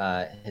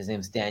editor. His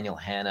name's Daniel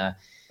Hanna.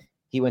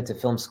 He went to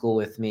film school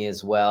with me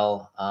as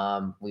well.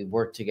 We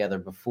worked together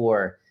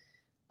before.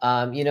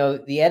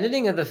 The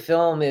editing of the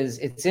film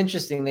it's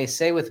interesting. They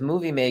say with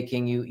movie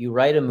making, you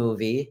write a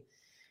movie,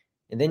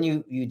 and then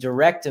you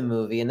direct a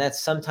movie, and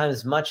that's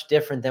sometimes much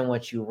different than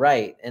what you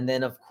write. And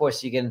then, of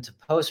course, you get into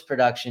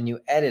post-production, you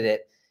edit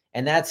it,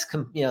 and that's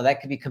that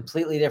could be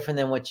completely different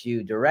than what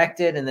you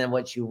directed and then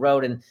what you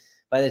wrote. And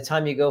by the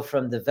time you go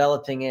from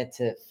developing it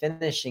to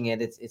finishing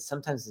it, it's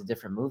sometimes a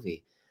different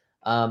movie.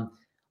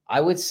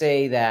 I would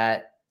say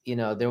that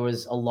there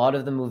was a lot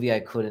of the movie I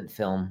couldn't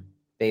film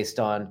based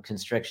on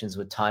constrictions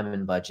with time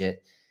and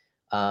budget.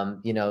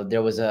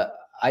 There was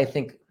I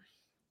think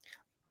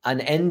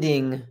an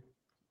ending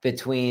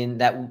between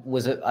that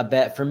was a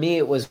bet for me.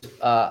 It was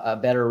a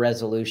better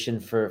resolution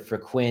for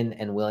Quinn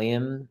and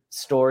William's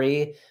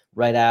story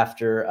right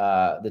after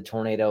the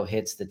tornado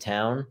hits the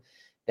town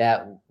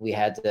that we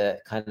had to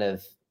kind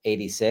of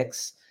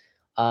 86.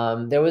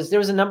 There was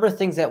a number of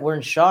things that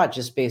weren't shot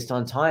just based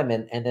on time,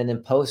 and then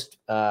in post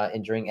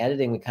and during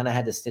editing, we kind of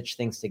had to stitch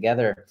things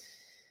together.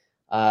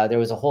 There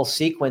was a whole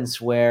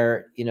sequence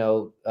where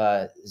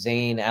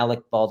Zane,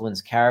 Alec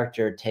Baldwin's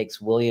character,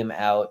 takes William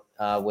out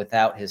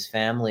without his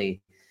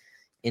family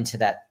into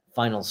that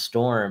final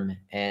storm,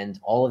 and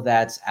all of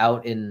that's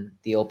out in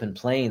the open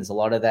plains. A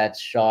lot of that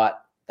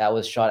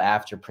was shot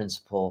after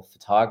principal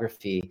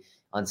photography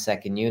on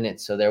second unit.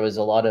 So there was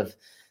a lot of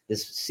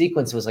this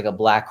sequence was like a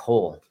black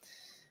hole.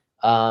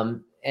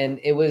 And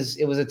it was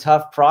a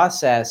tough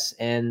process.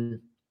 And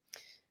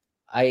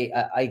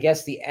I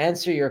guess the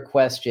answer to your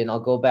question, I'll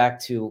go back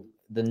to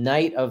the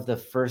night of the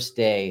first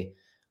day.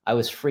 I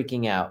was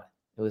freaking out.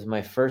 It was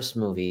my first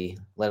movie,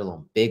 let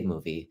alone big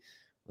movie,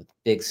 with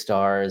big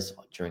stars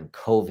during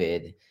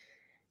COVID.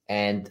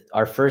 And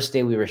our first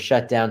day, we were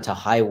shut down to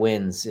high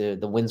winds. The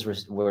winds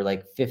were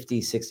like 50,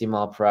 60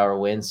 mile per hour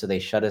winds. So they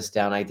shut us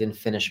down. I didn't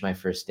finish my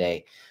first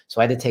day. So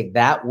I had to take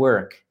that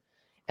work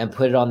and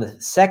put it on the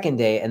second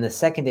day. And the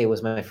second day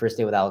was my first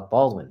day with Alec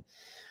Baldwin.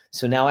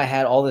 So now I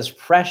had all this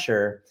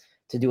pressure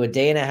to do a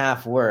day and a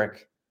half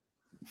work.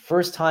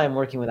 First time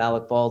working with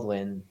Alec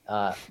Baldwin,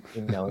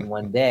 in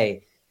one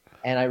day.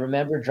 And I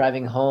remember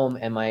driving home,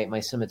 and my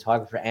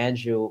cinematographer,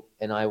 Andrew,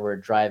 and I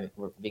were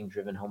being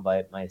driven home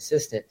by my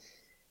assistant.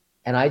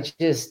 And I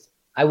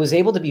was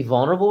able to be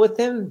vulnerable with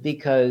him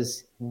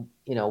because,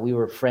 we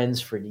were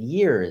friends for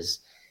years.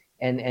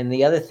 And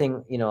the other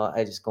thing,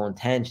 I just go on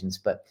tangents,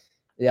 but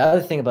the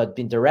other thing about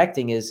being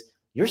directing is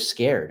you're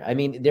scared. I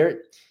mean,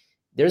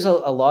 there's a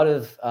lot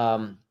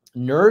of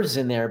nerves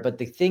in there, but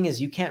the thing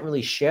is you can't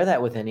really share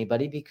that with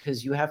anybody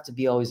because you have to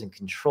be always in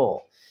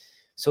control.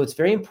 So it's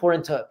very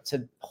important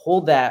to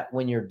hold that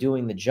when you're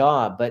doing the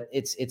job, but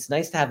it's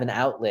nice to have an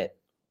outlet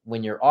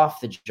when you're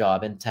off the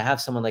job, and to have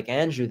someone like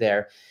Andrew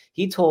there.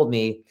 He told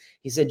me,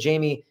 he said,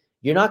 Jamie,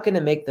 you're not going to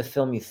make the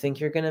film you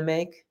think you're going to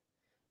make.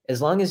 As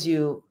long as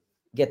you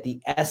get the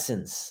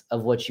essence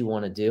of what you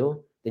want to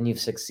do, then you've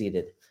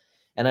succeeded.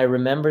 And I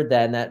remembered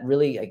that, and that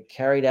really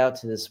carried out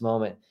to this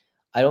moment.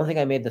 I don't think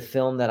I made the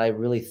film that I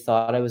really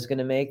thought I was going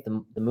to make.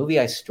 The movie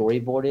I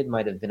storyboarded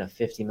might have been a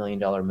 $50 million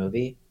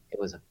movie. It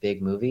was a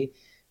big movie.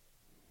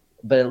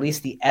 But at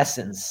least the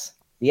essence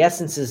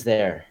is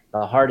there.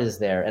 The heart is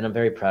there. And I'm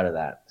very proud of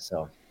that.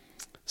 So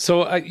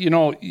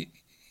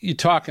you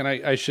talk, and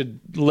I should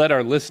let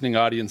our listening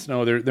audience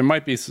know there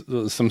might be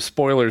some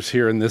spoilers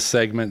here in this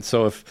segment.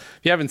 So if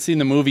you haven't seen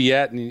the movie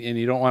yet and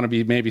you don't want to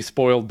be maybe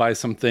spoiled by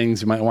some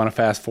things, you might want to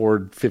fast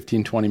forward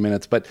 15, 20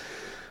 minutes. But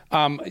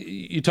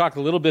you talked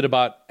a little bit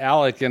about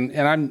Alec, and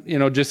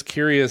I'm just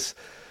curious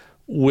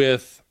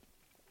with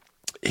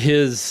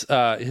his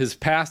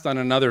past on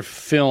another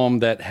film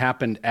that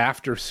happened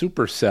after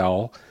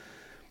Supercell,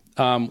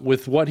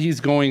 with what he's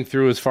going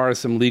through as far as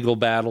some legal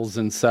battles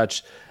and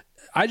such.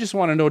 I just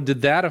want to know,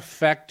 did that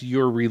affect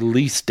your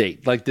release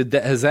date? Like,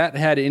 has that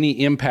had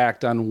any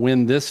impact on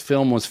when this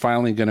film was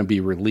finally going to be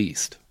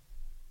released?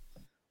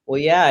 Well,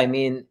 yeah, I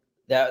mean,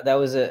 that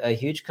was a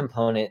huge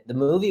component. The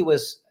movie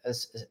was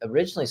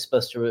originally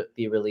supposed to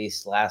be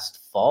released last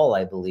fall,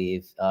 I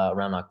believe,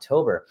 around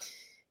October.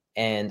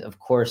 And of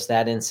course,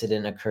 that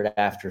incident occurred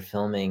after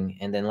filming.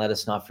 And then let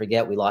us not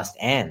forget, we lost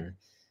Anne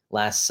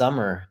last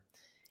summer.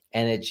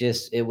 And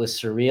it was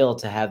surreal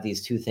to have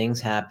these two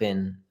things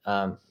happen.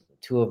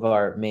 Two of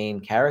our main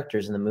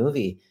characters in the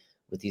movie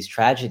with these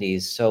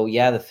tragedies. So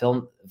yeah, the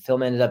film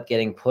ended up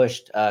getting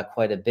pushed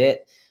quite a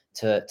bit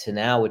to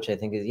now, which I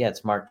think is,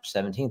 it's March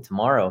 17th,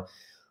 tomorrow.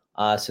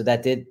 So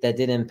that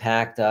did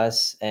impact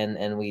us,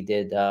 and we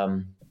did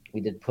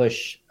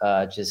push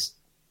just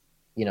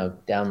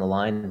down the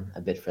line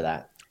a bit for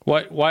that.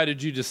 Why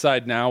did you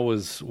decide now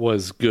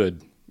was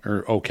good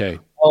or okay?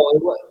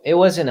 Oh, it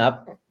wasn't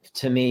up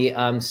to me.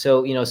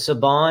 So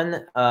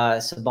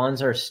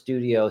Saban's our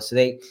studio, so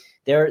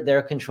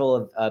they're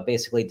control of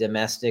basically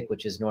domestic,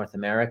 which is North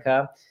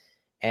America,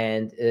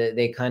 and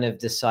they kind of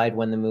decide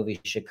when the movie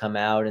should come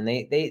out, and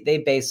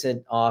they base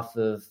it off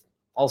of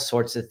all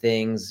sorts of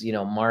things,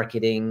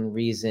 marketing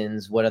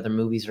reasons, what other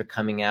movies are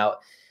coming out,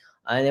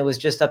 and it was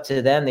just up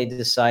to them. They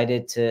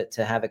decided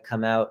to have it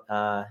come out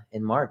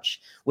in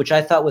March, which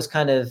I thought was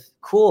kind of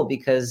cool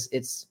because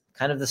it's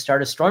kind of the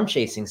start of storm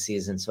chasing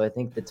season. So I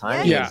think the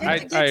time. Yeah,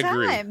 I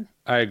agree.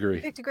 I agree.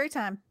 Picked a great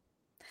time.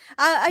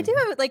 I do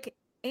have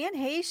Anne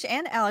Heche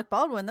and Alec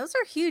Baldwin. Those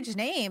are huge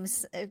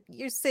names. If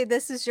you say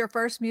this is your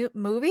first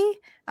movie,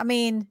 I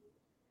mean,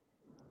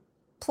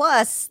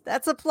 plus,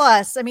 that's a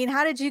plus. I mean,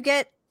 how did you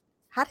get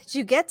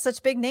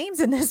such big names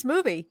in this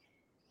movie?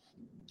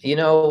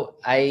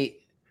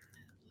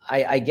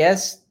 I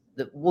guess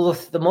the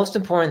most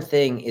important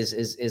thing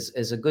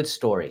is a good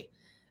story.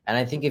 And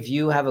I think if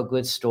you have a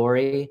good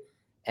story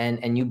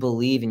and you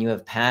believe and you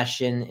have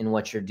passion in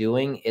what you're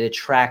doing, it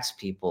attracts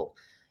people.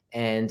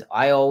 And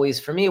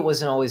for me, it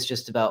wasn't always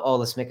just about,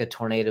 let's make a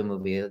tornado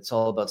movie. It's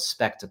all about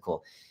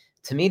spectacle.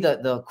 To me,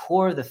 the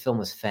core of the film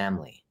was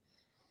family.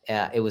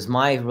 It was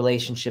my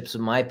relationships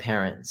with my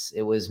parents.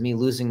 It was me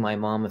losing my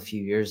mom a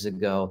few years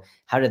ago.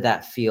 How did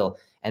that feel?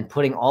 And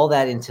putting all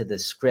that into the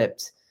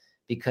script,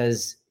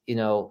 because,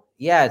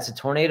 it's a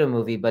tornado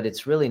movie, but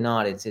it's really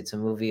not. It's a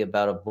movie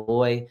about a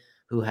boy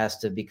who has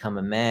to become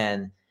a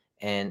man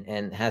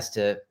and has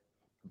to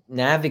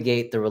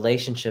navigate the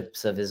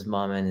relationships of his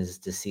mom and his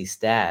deceased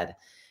dad.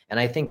 And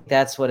I think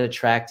that's what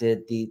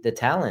attracted the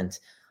talent.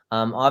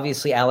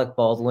 Obviously, Alec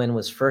Baldwin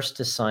was first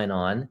to sign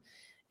on,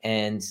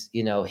 and,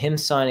 him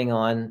signing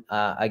on,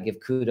 I give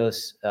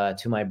kudos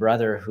to my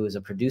brother, who is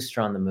a producer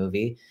on the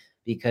movie,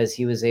 because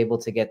he was able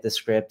to get the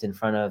script in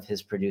front of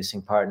his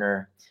producing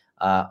partner,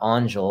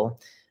 Angel,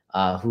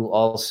 who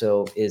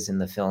also is in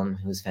the film,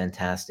 who's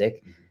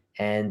fantastic.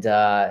 And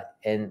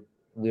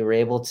we were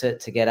able to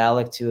get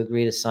Alec to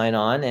agree to sign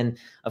on. And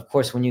of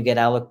course, when you get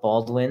Alec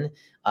Baldwin,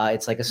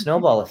 it's like a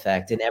snowball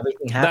effect, and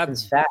everything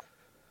happens fast.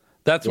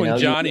 That's when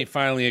Johnny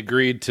finally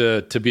agreed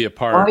to be a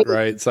part,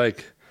 right? It's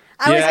like,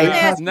 I was going to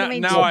ask.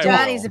 now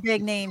Johnny's a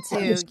big name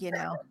too, you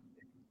know.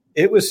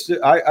 It was.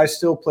 I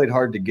still played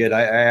hard to get.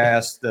 I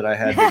asked that I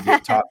had to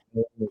get top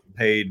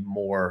paid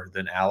more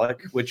than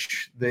Alec,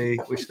 which they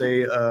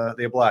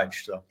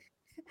obliged. So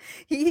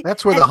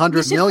that's where the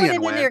 $100 million put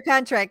it went. In your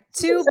contract,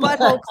 2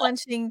 butthole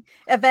clenching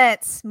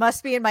events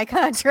must be in my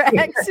contract.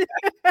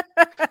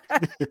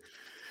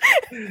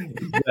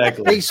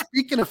 Exactly. Hey,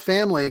 speaking of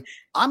family,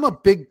 I'm a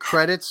big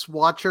credits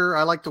watcher.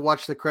 I like to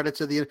watch the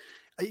credits of the.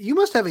 You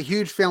must have a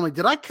huge family.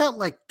 Did I count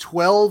like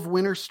 12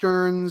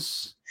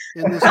 Wintersterns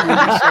in this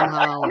movie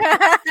somehow?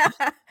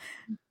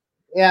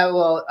 Yeah,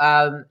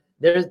 well,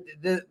 there's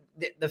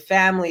the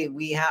family.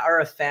 We are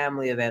a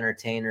family of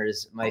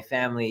entertainers. My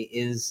family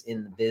is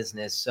in the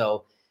business,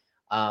 so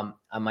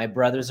my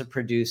brother's a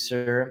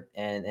producer,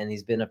 and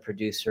he's been a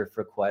producer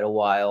for quite a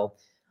while.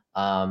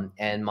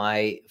 And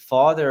my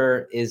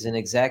father is an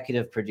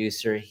executive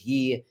producer.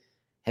 He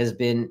has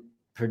been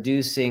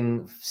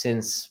producing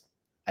since,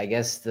 I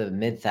guess, the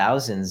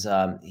mid-thousands.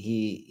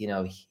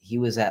 He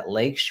was at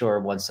Lakeshore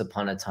once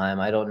upon a time.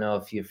 I don't know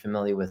if you're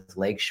familiar with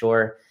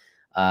Lakeshore.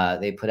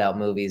 They put out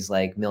movies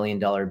like $1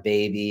 Million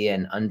Baby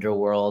and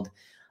Underworld.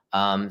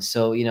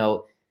 So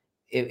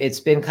it's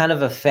been kind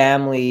of a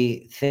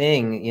family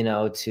thing,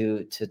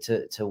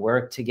 to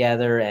work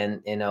together.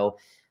 And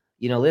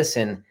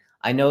listen,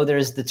 I know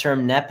there's the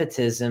term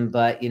nepotism,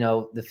 but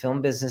the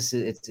film business,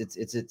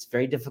 it's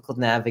very difficult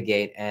to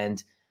navigate,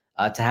 and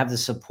to have the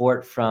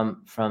support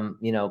from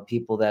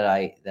people that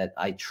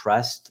I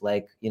trust,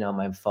 like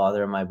my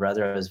father and my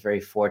brother. I was very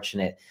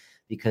fortunate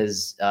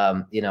because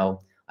I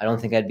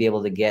don't think I'd be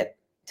able to get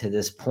to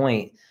this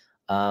point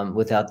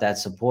without that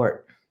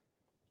support.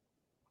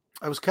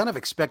 I was kind of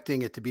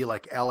expecting it to be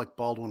like Alec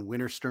Baldwin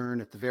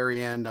Winterstern at the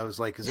very end. I was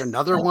like, is there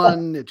another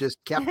one? It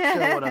just kept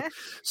showing up.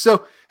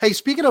 So, hey,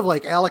 speaking of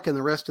like Alec and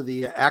the rest of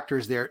the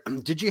actors there,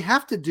 did you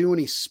have to do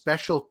any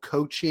special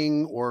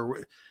coaching,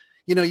 or,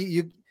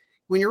 you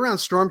when you're around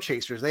storm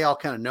chasers, they all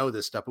kind of know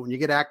this stuff, but when you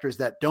get actors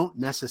that don't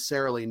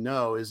necessarily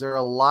know, is there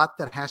a lot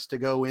that has to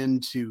go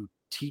into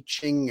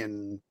teaching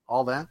and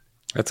all that?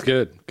 That's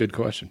good. Good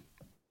question.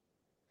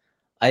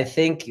 I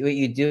think what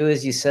you do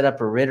is you set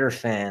up a Ritter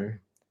fan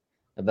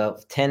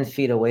about 10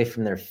 feet away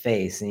from their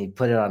face, and you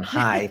put it on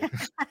high.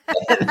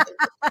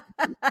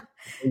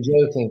 I'm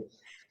joking.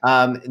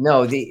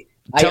 No,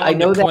 I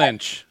know that.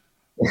 Clench.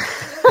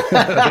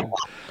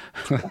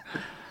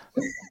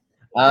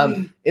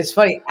 It's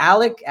funny.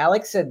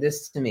 Alec said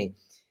this to me.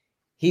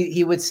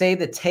 He would say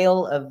the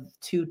tale of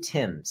 2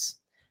 Tims.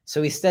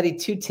 So he studied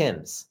 2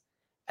 Tims,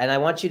 and I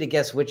want you to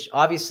guess which.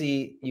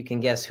 Obviously, you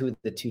can guess who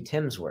the 2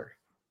 Tims were.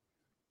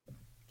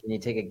 Can you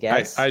take a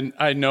guess?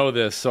 I know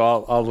this, so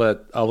I'll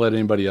let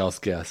anybody else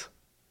guess.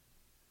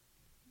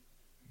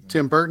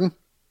 Tim Burton?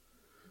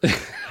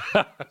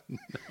 No.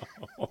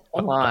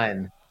 Come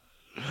on.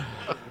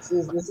 This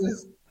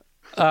is.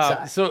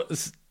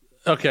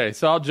 Okay,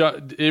 so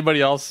I'll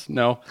anybody else?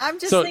 No. I'm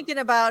just thinking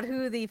about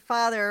who the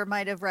father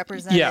might have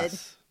represented.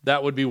 Yes,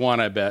 that would be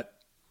one, I bet.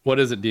 What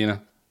is it,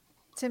 Dina?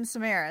 Tim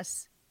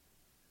Samaras.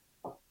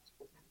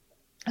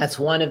 That's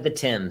one of the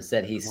Tims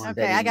that he's.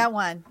 Okay, I got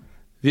one.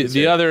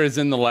 The other is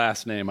in the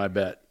last name, I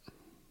bet.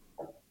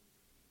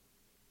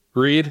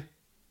 Reed?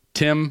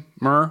 Tim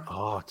Murr?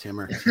 Oh,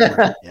 Timmer.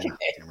 Yeah,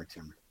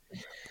 Timmer.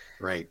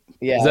 Right.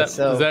 Yeah. Is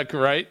that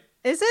right?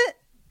 Is it?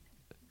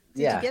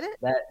 Did you get it?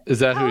 Is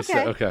that who he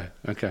said? Okay.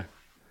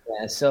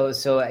 Yeah. So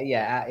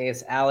yeah,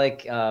 it's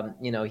Alec.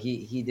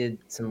 He did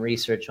some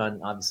research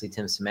on obviously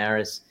Tim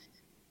Samaras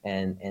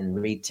and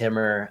Reed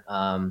Timmer.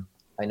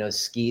 I know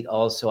Skeet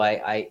also.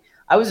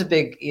 I was a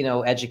big,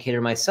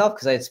 educator myself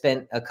because I had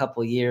spent a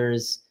couple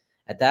years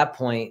at that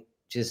point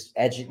just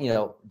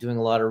doing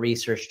a lot of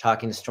research,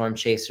 talking to storm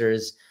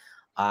chasers.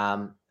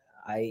 I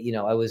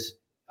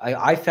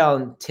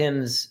found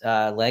Tim's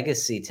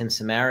legacy, Tim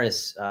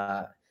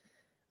Samaras,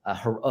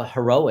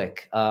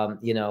 heroic.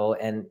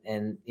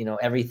 And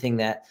everything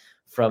that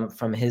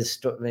from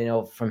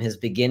his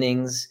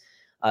beginnings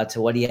to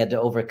what he had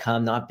to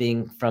overcome, not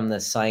being from the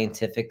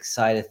scientific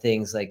side of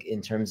things, like in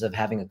terms of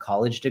having a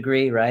college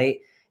degree, right?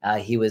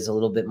 He was a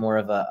little bit more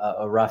of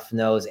a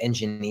rough-nosed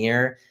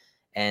engineer,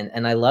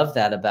 and I love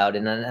that about it.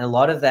 And a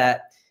lot of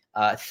that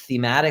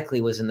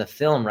thematically was in the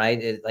film,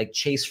 right? Like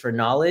chase for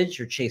knowledge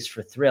or chase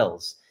for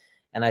thrills.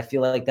 And I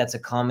feel like that's a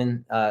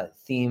common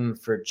theme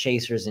for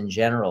chasers in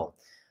general.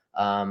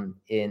 And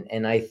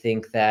I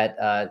think that,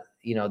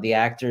 the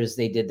actors,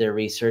 they did their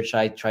research.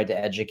 I tried to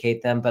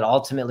educate them. But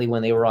ultimately,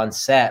 when they were on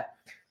set,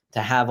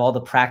 to have all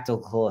the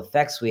practical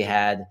effects we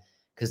had,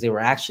 because they were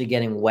actually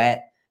getting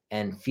wet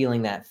and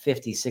feeling that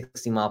 50,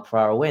 60 mile per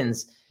hour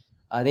winds,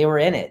 they were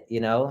in it.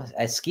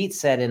 As Skeet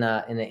said in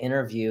an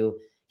interview,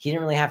 he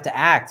didn't really have to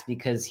act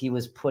because he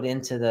was put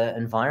into the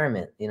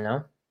environment.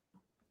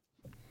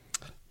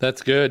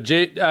 That's good.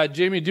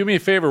 Jamie, do me a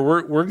favor.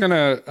 We're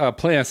gonna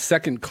play a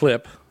second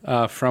clip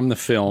from the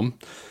film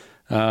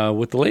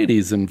with the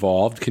ladies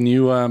involved. Can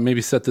you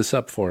maybe set this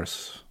up for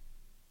us?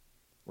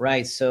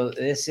 Right. So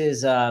this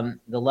is the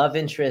love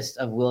interest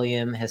of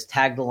William has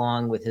tagged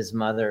along with his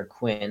mother,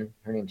 Quinn.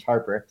 Her name's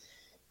Harper.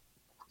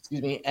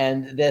 Excuse me.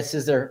 And this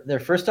is their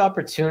first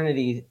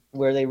opportunity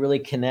where they really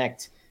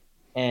connect.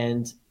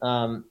 And,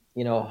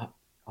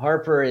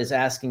 Harper is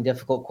asking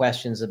difficult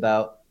questions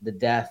about the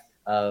death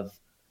of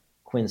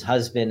Quinn's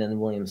husband and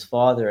William's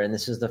father. And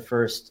this is the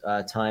first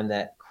time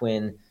that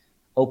Quinn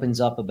opens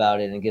up about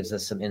it and gives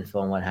us some info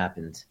on what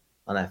happened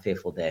on that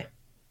fateful day.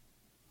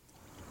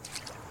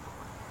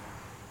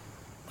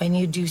 When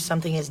you do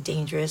something as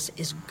dangerous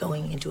as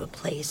going into a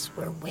place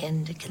where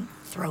wind can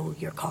throw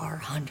your car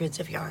hundreds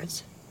of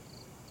yards,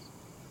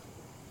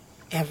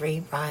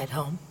 every ride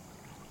home,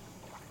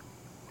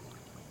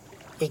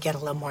 you get a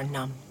little more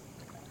numb.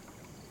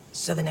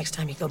 So the next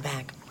time you go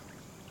back,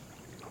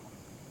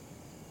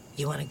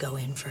 you want to go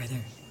in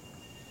further.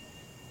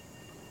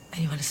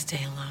 And you want to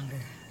stay longer.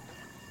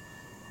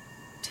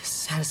 To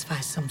satisfy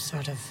some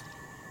sort of...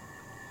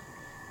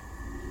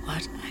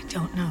 what? I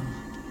don't know.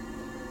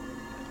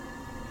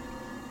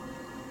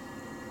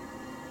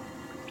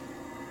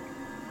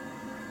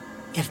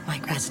 If my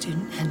grad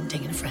student hadn't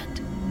taken a friend,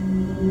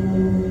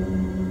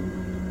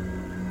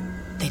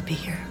 they'd be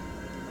here.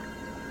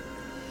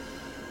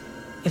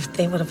 If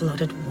they would have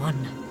loaded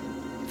one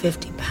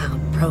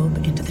 50-pound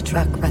probe into the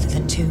truck rather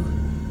than two,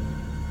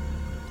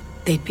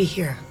 they'd be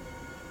here.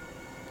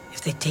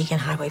 If they'd taken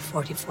Highway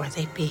 44,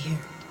 they'd be here.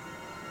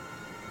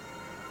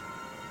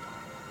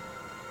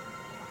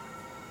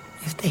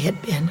 If they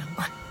had been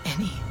on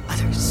any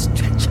other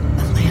stretch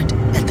of land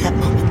at that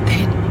moment,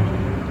 they'd...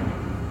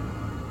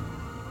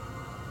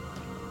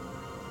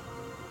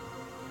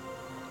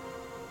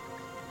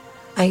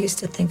 I used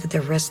to think that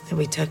the risk that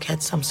we took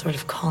had some sort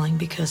of calling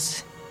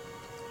because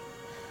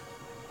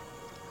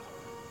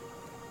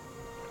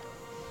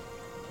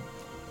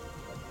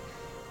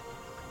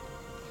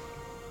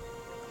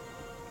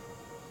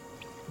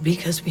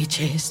we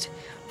chased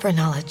for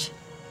knowledge,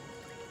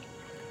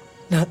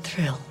 not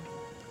thrill.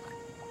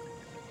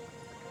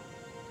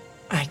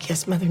 I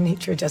guess Mother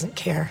Nature doesn't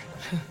care.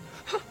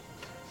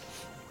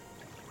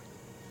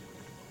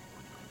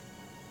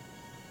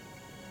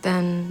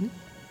 Then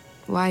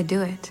why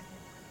do it?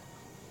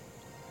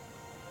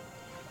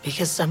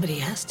 Because somebody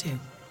has to.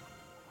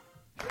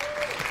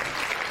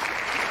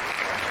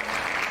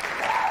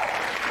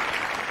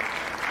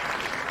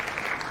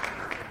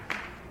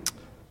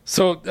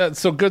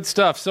 So good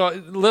stuff. So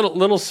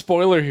little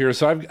spoiler here.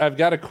 So I've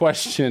got a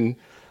question.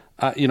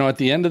 At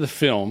the end of the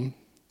film,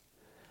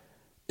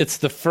 it's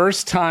the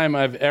first time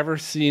I've ever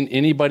seen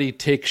anybody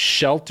take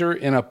shelter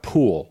in a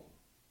pool.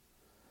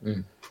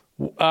 Mm.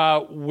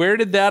 Where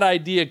did that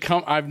idea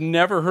come? I've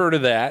never heard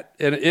of that,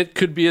 and it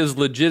could be as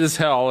legit as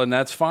hell, and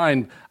that's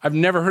fine. I've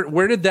never heard.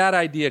 Where did that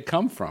idea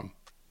come from?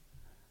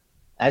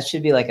 That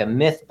should be like a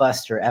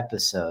Mythbuster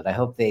episode. I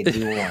hope they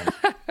do one.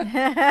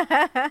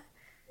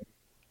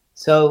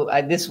 So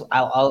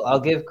I'll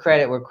give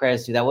credit where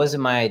credit's due. That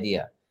wasn't my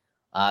idea.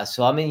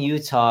 So I'm in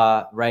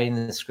Utah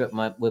writing the script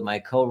with my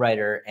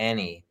co-writer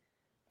Annie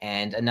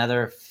and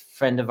another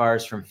friend of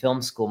ours from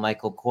film school,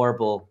 Michael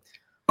Corbel.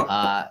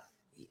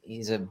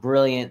 He's a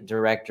brilliant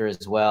director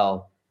as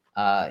well.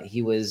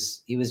 He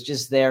was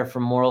just there for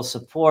moral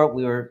support.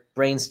 We were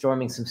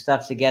brainstorming some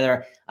stuff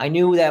together. I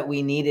knew that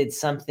we needed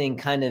something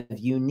kind of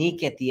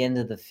unique at the end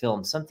of the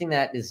film, something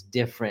that is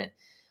different.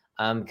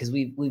 Because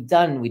we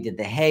did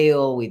the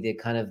hail, we did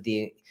kind of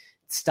the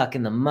stuck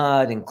in the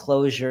mud,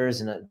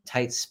 enclosures in a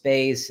tight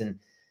space, and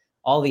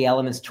all the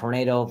elements,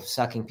 tornado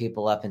sucking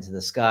people up into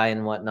the sky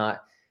and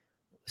whatnot.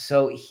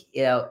 So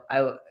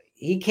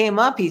he came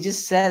up, he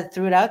just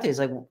threw it out there. He's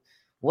like,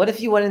 what if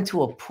you went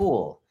into a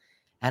pool?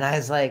 And I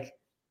was like,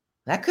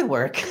 that could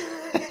work.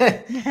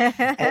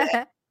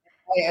 I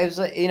was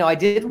like, I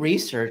did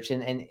research,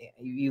 and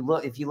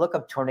if you look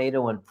up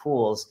tornado and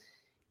pools,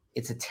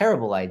 it's a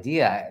terrible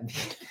idea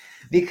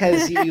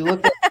because you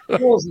look at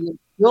pools and it's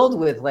filled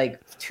with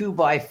like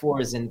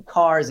 2x4s and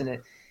cars,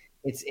 and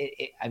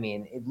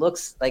it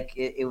looks like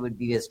it would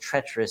be as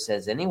treacherous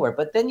as anywhere.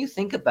 But then you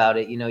think about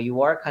it,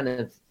 you are kind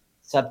of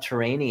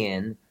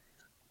subterranean.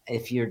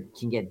 If you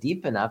can get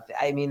deep enough,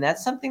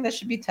 that's something that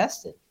should be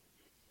tested.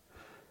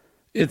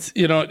 It's,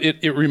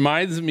 it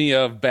reminds me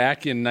of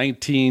back in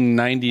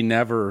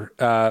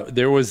 1990,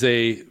 there was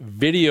a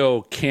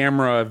video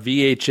camera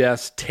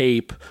VHS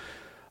tape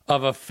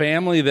of a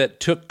family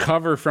that took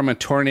cover from a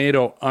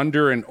tornado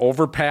under an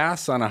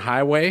overpass on a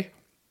highway,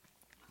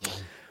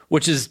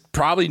 which is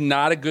probably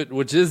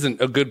which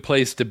isn't a good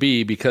place to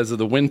be because of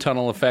the wind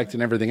tunnel effect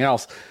and everything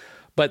else.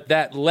 But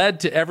that led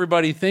to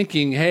everybody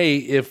thinking, hey,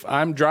 if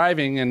I'm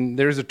driving and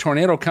there's a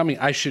tornado coming,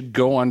 I should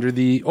go under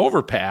the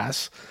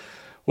overpass,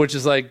 which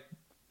is like,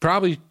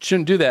 probably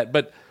shouldn't do that.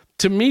 But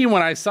to me,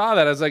 when I saw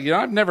that, I was like,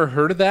 I've never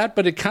heard of that,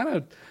 but it kind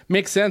of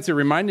makes sense. It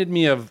reminded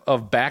me of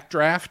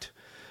Backdraft.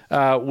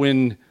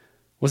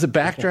 Was it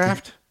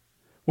Backdraft?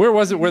 Where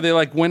was it where they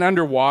like went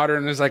underwater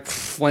and there's like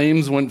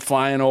flames went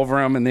flying over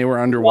them and they were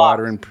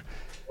underwater? And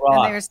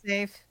And they were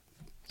safe.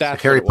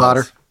 That's Harry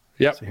Potter.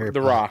 Yep.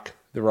 The Rock.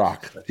 The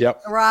Rock.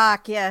 Yep. The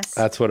Rock. Yes.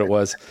 That's what it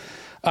was.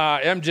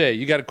 MJ,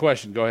 you got a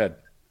question? Go ahead.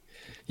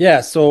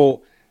 Yeah.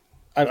 So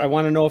I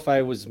want to know if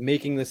I was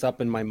making this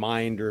up in my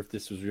mind or if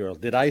this was real.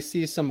 Did I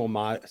see some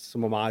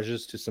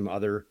homages to some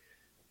other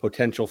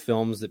potential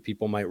films that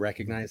people might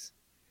recognize?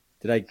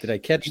 Did I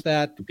catch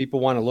that? Do people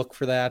want to look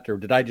for that, or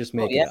did I just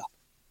make it up?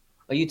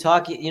 Are you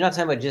talking? You're not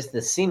talking about just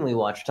the scene we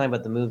watched. You're talking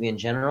about the movie in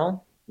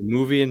general. The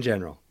movie in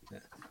general. Yeah.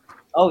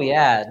 Oh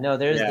yeah, no,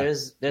 there's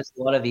a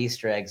lot of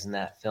Easter eggs in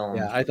that film.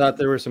 Yeah, I thought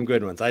there were some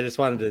good ones. I just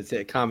wanted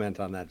to comment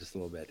on that just a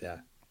little bit. Yeah.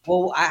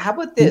 Well, how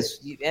about this,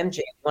 MJ?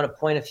 You want to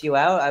point a few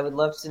out? I would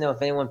love to know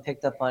if anyone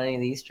picked up on any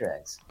of the Easter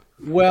eggs.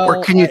 Well,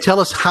 or can you tell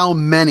us how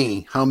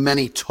many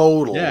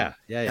total? Yeah.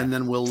 And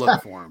then we'll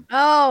look for them.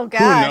 Oh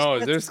gosh, who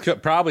knows? There's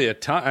probably a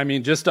ton. I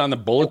mean, just on the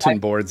bulletin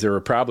boards, there were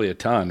probably a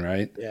ton,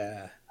 right?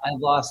 Yeah.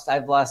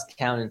 I've lost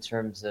count in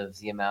terms of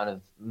the amount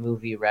of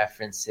movie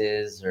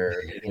references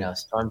or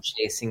storm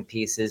chasing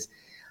pieces.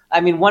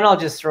 I mean, one I'll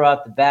just throw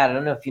out the bat. I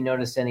don't know if you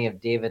noticed any of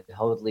David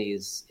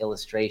Hoadley's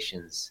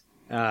illustrations,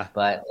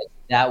 but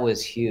that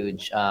was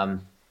huge.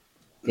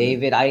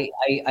 David, I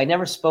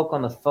never spoke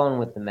on the phone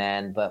with the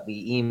man, but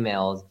we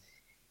emailed,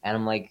 and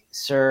I'm like,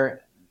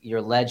 sir,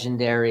 you're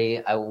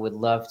legendary. I would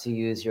love to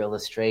use your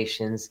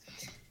illustrations.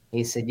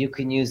 He said, you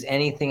can use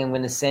anything. I'm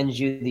going to send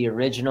you the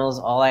originals.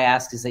 All I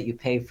ask is that you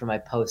pay for my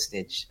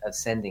postage of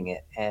sending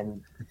it.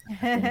 And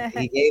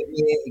he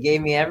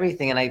gave me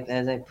everything. And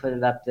I put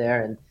it up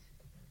there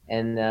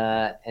and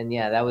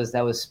yeah, that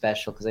was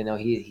special. Cause I know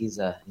he's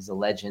a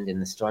legend in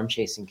the storm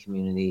chasing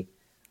community.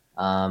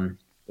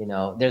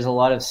 There's a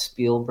lot of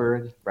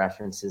Spielberg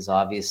references,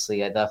 obviously.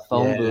 The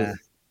phone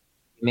booth,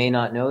 you may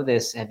not know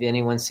this. Have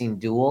anyone seen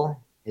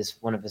Duel?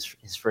 One of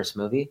his first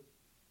movie?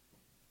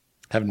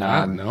 Have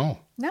not, no.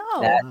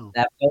 No.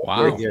 That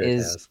phone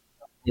booth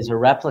is a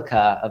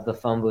replica of the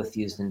phone booth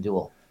used in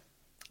Duel.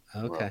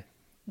 Okay.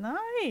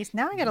 Nice.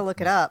 Now I got to look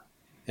it up.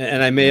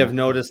 And I may have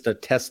noticed a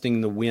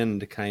testing the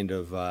wind kind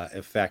of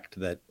effect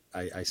that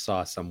I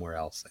saw somewhere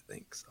else, I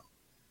think. So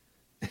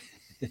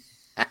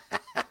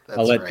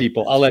I'll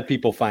let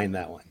people find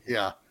that one.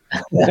 Yeah.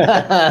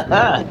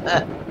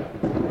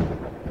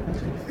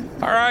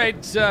 All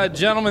right,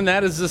 gentlemen,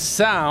 that is the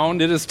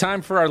sound. It is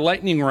time for our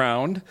lightning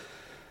round.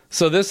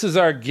 So this is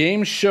our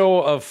game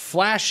show of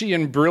flashy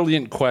and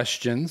brilliant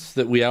questions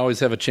that we always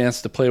have a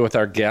chance to play with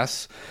our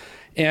guests.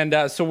 And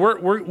so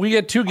we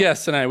get two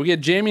guests tonight. We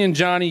get Jamie and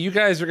Johnny. You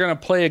guys are going to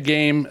play a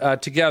game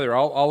together.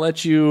 I'll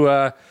let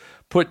you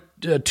put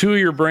two of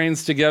your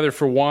brains together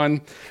for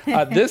one.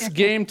 This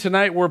game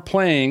tonight we're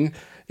playing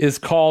is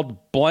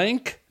called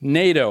Blank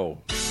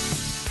NATO.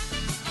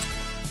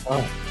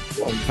 Oh.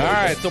 All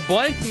right, so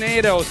Blank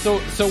NATO. So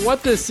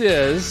what this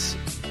is,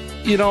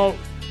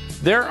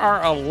 there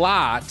are a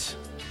lot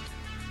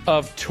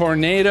of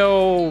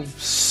tornado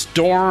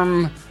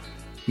storm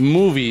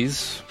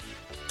movies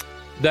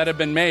that have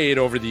been made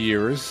over the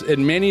years,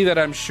 and many that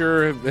I'm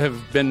sure have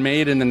been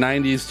made in the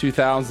 90s,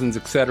 2000s,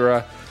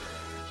 etc.,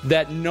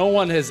 that no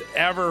one has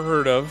ever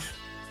heard of,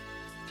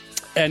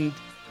 and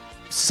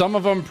some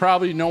of them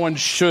probably no one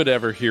should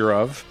ever hear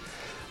of.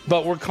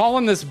 But we're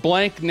calling this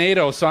Blank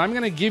NATO, so I'm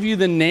going to give you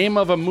the name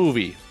of a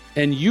movie,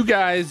 and you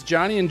guys,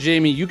 Johnny and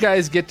Jamie, you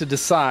guys get to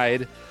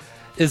decide,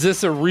 is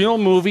this a real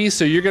movie,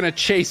 so you're going to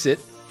chase it?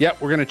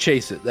 Yep, we're going to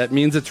chase it. That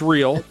means it's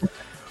real.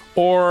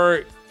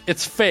 Or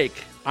it's fake.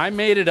 I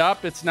made it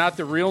up. It's not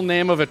the real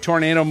name of a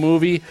tornado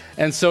movie,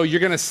 and so you're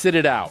going to sit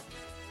it out.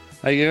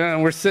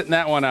 We're sitting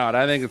that one out.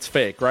 I think it's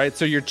fake, right?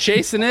 So you're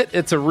chasing it.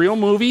 It's a real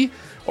movie,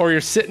 or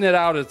you're sitting it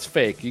out. It's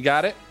fake. You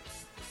got it?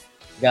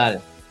 Got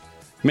it.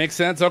 Makes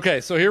sense?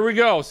 Okay, so here we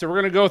go. So we're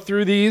going to go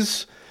through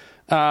these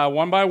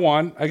one by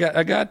one. I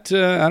got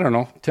I don't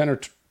know, 10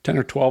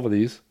 or 12 of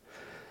these.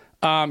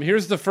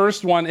 Here's the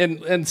first one,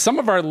 and some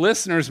of our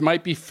listeners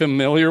might be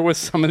familiar with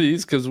some of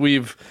these because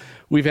we've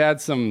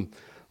had some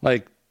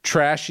like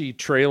trashy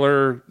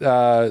trailer.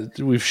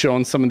 We've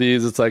shown some of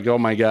these. It's like, oh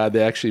my God,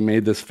 they actually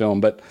made this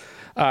film. But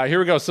here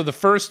we go. So the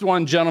first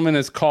one, gentlemen,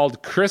 is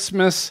called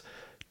Christmas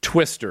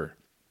Twister.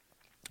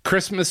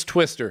 Christmas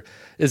Twister.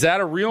 Is that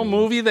a real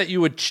movie that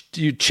you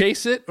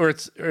chase it, or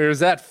is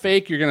that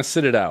fake? You're going to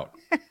sit it out.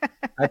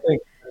 I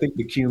think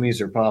the Cumies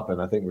are popping.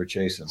 I think we're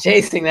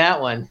chasing that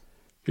one.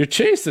 You're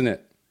chasing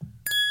it.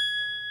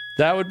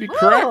 That would be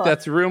correct.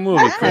 That's a real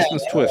movie.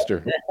 Christmas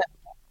Twister.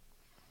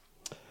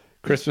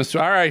 Christmas.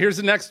 All right, here's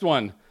the next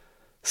one.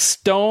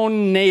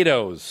 Stone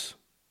NATOs.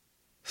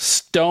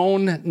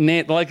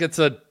 Like it's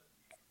a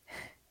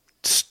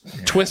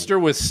twister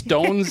with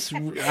stones.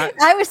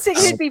 I was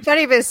thinking it'd be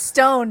funny if it's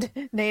stoned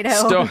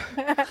NATO.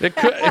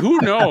 Who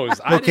knows?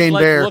 I didn't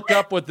look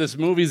up what this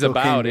movie's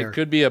about. Bear. It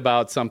could be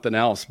about something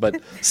else. But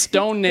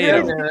Stone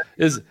NATO.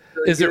 Is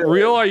it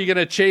real? Are you going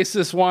to chase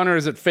this one, or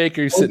is it fake?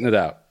 Or are you sitting it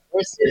out?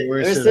 We're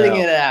sitting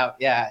it out.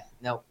 Yeah.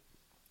 Nope.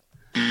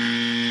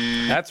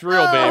 That's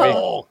real, baby.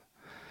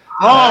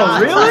 Oh,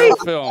 really?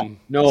 Film.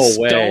 No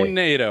way. Stone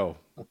NATO.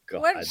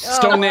 What?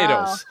 Stonados.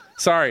 wow.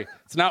 Sorry,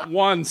 it's not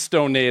one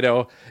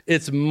Stonado.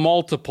 It's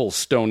multiple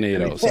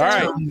Stonados. All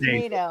right.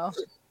 Tornado.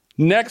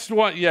 Next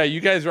one. Yeah, you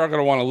guys are all going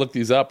to want to look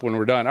these up when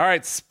we're done. All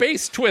right,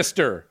 Space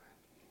Twister.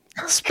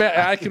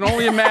 I can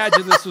only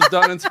imagine this was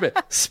done in space.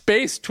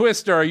 Space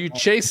Twister. Are you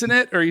chasing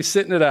it or are you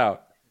sitting it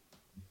out?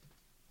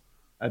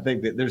 I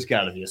think that there's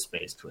got to be a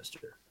Space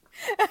Twister.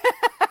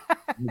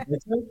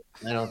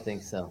 I don't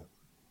think so.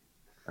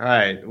 All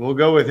right, we'll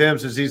go with him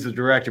since he's the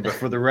director. But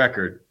for the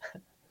record,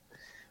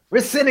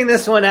 we're sitting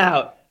this one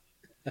out.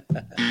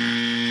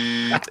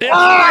 It's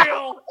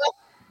real.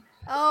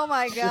 Oh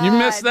my god! You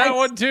missed that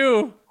one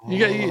too.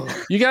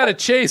 You got to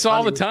chase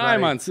all the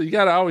time on. So you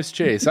got to always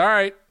chase. All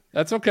right,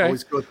 that's okay.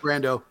 Always go with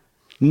Brando.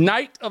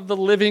 Night of the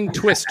Living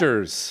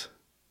Twisters.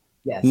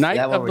 Yes, Night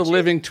of the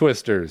Living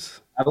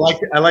Twisters. I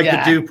like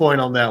the dew point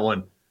on that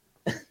one.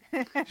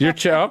 You're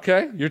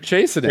okay. You're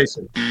chasing it.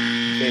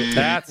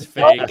 That's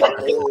fake.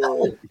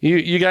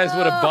 You guys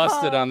would have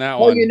busted on that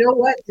one. Well, you know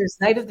what?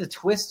 There's Night of the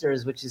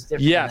Twisters, which is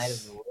different.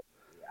 Yes. Than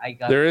Night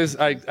of the There is.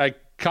 I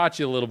caught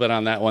you a little bit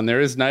on that one.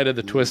 There is Night of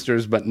the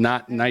Twisters, but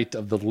not Night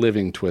of the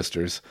Living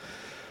Twisters.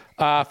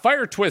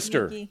 Fire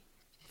Twister. Mickey.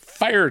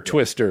 Fire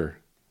Twister.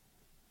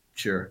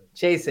 Sure.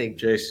 Chasing.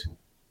 Chase.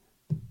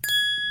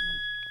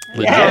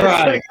 Legit.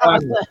 Yes.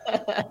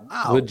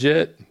 Wow.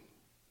 Legit.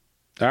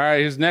 All right,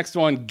 here's the next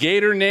one.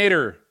 Gator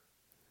Nader.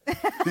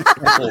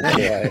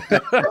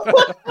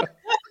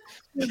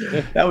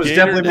 That was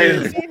Gator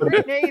definitely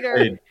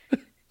made.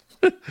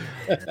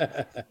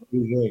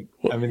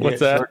 What's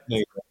that?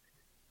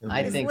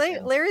 I Is think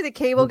Larry the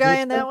cable guy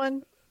in that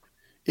one?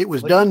 It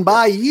was done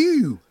by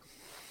you.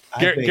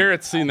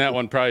 Garrett's seen that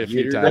one probably a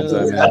few times.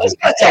 I imagine.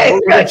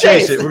 We're gonna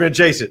chase it. We're gonna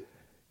chase it.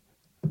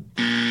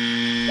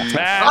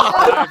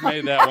 I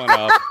made that one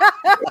up.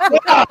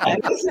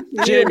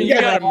 Jamie, you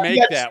gotta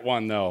make that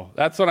one though.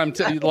 That's what I'm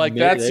telling you. Like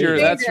that's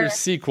your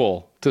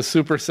sequel to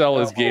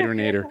Supercell is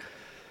Gatornator.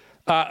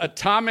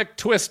 Atomic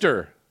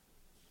Twister.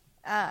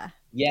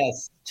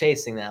 Yes,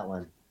 chasing that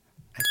one.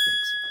 I think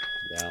so.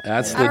 Yeah.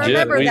 That's I legit.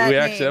 remember We that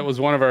actually name. that was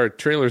one of our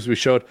trailers we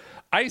showed.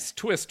 Ice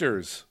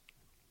Twisters.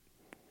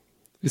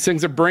 These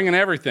things are bringing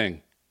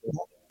everything.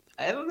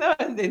 I don't know.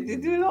 They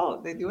do it all.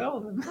 They do all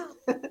of them.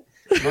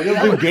 We're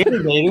gonna do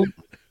Gatornator.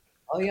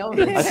 Oh, yeah.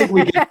 I think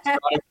we get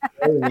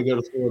when we go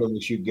to Florida and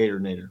we shoot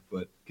Gatornator.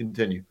 But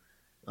continue.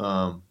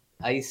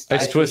 Ice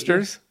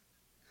Twisters.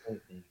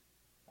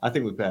 I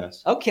think we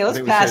pass. Okay, let's I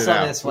think we pass sit it on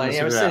out. this one. We'll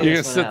Yeah, we're sit it out. sitting You're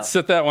this gonna one out.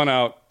 sit that one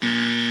out.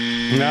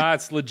 Nah,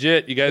 it's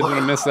legit. You guys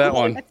gonna miss that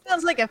one. That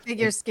sounds like a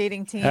figure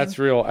skating team. That's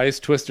real. Ice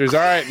Twisters. All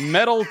right,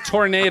 Metal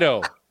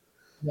Tornado.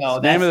 No,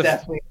 Name that's of the-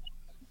 definitely.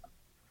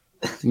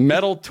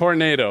 Metal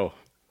Tornado.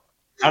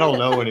 I don't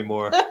know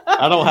anymore.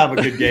 I don't have a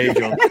good gauge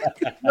on it.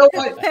 You know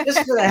what?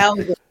 Just for the hell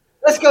of it,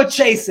 let's go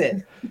chase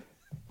it.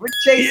 We're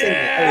chasing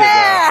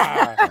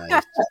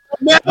Yeah.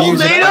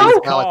 Nice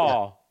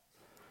call.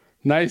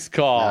 Nice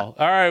call.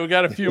 All right, we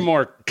got a few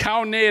more.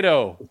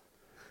 Cownado.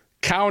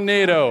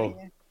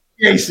 Cownado.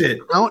 Chase it.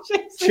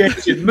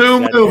 Chase it.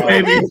 Moo moo,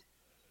 baby.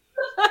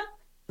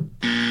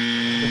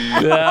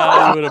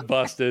 Yeah, you would have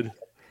busted.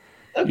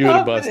 You would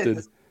have busted.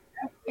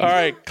 All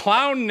right,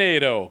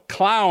 Clown-nado.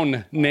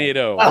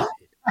 Clown-nado.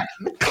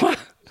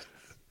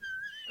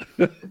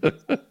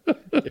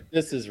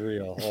 This is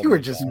real. You were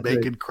just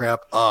making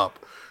crap up.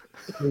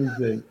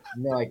 No,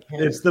 I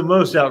can't. It's the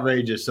most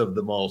outrageous of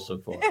them all so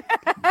far.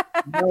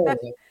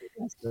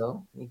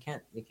 No, you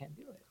can't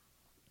do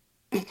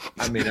it.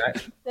 I mean,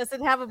 Does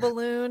it have a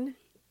balloon?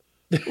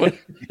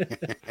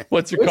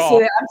 What's your call?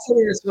 I'm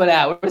sitting this one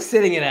out. We're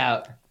sitting it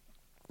out.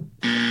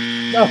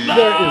 No,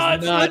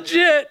 it's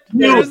legit.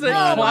 There's a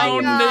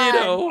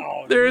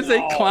clown-nado. There is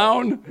a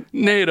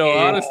clown-nado.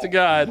 Honest to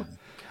God.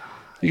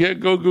 You gotta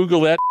go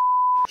Google that.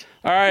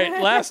 All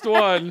right, last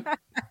one.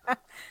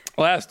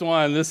 Last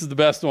one. This is the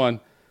best one.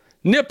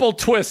 Nipple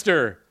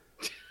twister.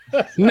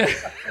 Nipple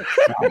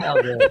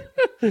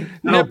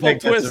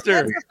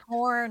twister. That's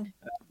porn.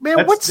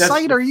 Man, what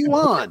site are you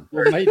on?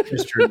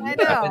 I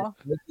know.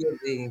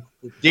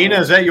 Dina,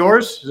 is that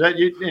yours? Is that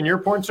you in your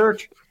porn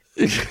search?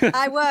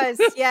 I was.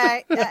 Yeah,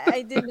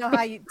 I didn't know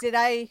how you did.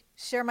 I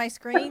share my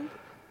screen.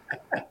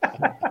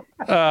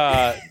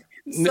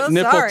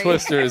 Nipple sorry.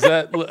 twister. Is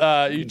that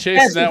you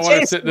chasing that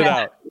one or sitting it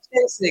out?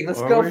 Chasing.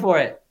 Let's go for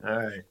it. All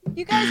right.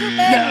 You guys are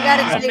men. You got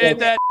I to made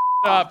that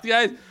up.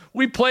 Guys,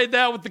 we played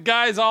that with the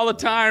guys all the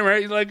time,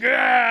 right? He's like,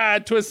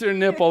 twist their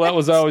nipple. That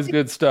was always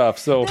good stuff.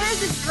 So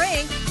There's a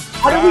drink.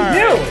 How do we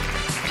do?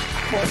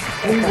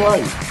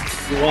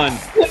 You won.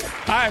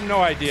 I have no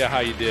idea how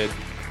you did.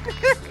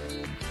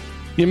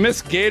 You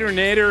missed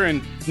Gatornator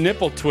and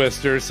nipple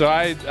twister, so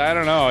I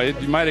don't know.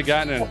 You might have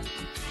gotten a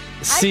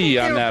C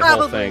on that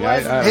whole thing. I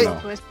don't know.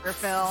 Twister,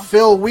 Phil.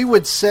 Phil, we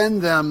would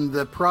send them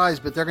the prize,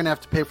 but they're going to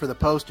have to pay for the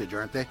postage,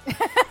 aren't they?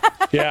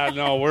 Yeah,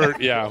 no, we're an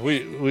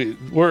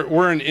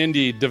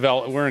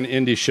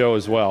indie show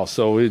as well,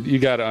 so you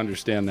got to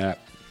understand that.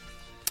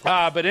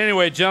 But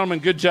anyway, gentlemen,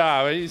 good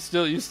job. You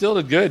still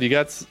did good. You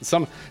got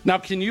some. Now,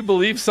 can you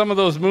believe some of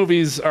those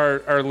movies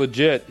are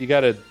legit? You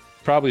got to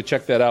probably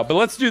check that out. But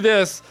let's do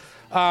this.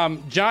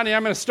 Johnny,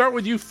 I'm going to start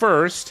with you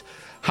first.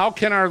 How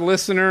can our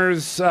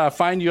listeners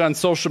find you on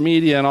social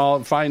media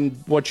and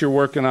find what you're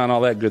working on,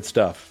 all that good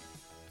stuff?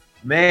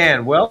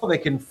 Man, well, they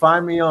can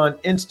find me on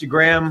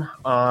Instagram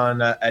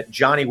at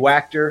Johnny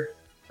Wachter,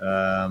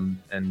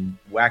 and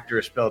Wachter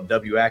is spelled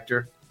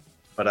W-Actor.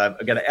 But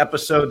I've got an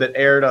episode that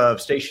aired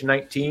of Station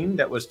 19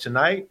 that was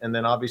tonight, and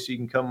then obviously you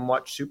can come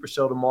watch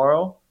Supercell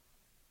tomorrow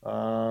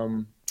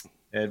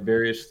at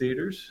various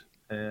theaters.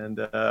 And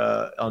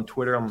on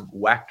Twitter, I'm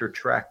Wachter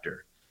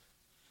Tractor.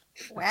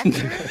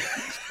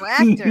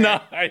 Wachter.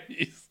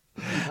 Nice.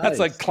 That's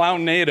like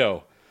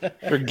Clownado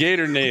or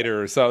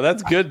Gatornator or so.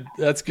 That's good.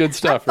 That's good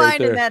stuff right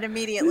there. Finding that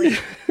immediately.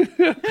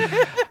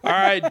 All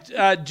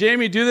right,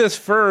 Jamie, do this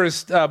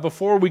first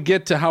before we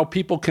get to how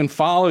people can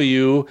follow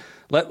you.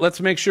 Let's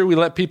make sure we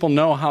let people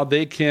know how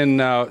they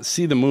can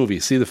see the movie,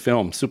 see the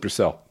film,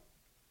 Supercell.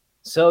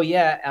 So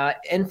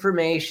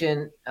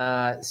information,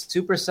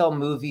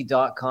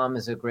 supercellmovie.com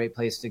is a great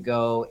place to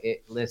go.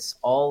 It lists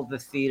all the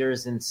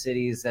theaters and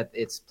cities that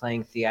it's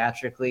playing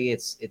theatrically.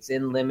 It's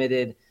in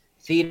limited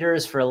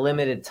theaters for a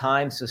limited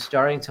time. So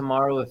starting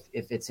tomorrow,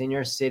 if it's in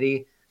your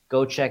city,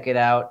 go check it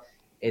out.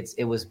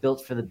 It was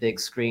built for the big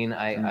screen.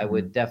 I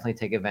would definitely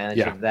take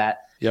advantage of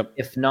that. Yep.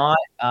 If not,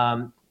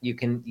 you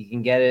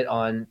can get it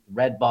on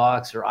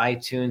Redbox or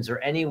iTunes or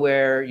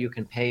anywhere you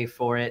can pay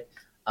for it.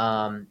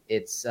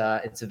 It's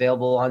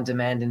available on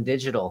demand and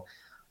digital.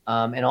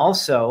 And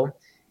also,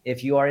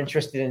 if you are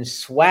interested in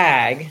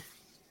swag,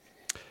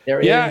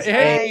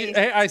 Hey,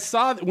 I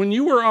saw that when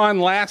you were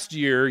on last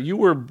year, you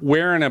were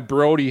wearing a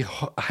Brody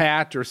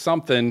hat or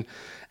something.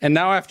 And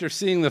now after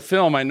seeing the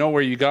film, I know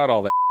where you got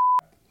all that.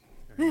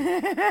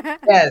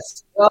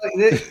 Yes. Well,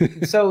 this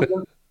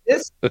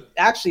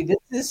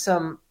is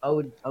some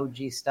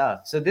OG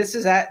stuff. So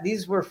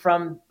these were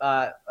from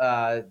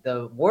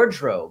the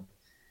wardrobe.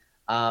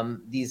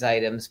 These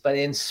items, but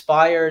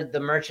inspired the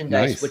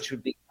merchandise, which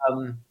would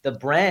become the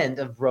brand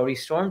of Brody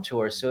Storm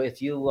Tour. So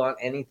if you want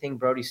anything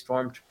Brody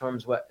Storm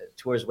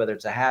Tours, whether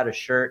it's a hat, a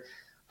shirt,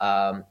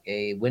 a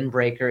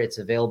windbreaker, it's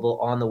available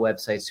on the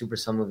website,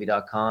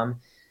 supercellmovie.com.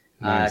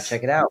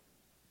 Check it out.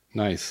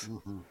 Nice.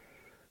 Mm-hmm.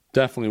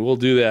 Definitely. We'll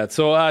do that.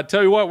 So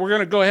tell you what, we're going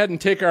to go ahead and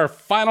take our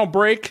final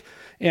break,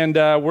 and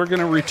we're going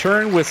to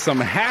return with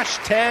some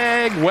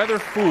hashtag Weather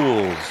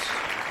Fools.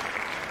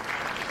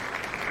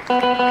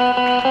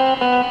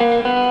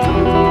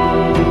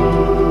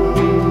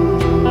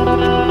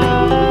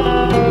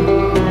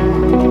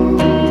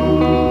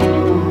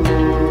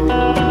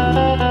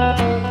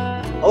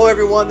 Hello,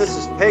 everyone. This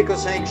is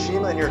Pecos Hank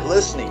Shima, and you're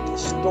listening to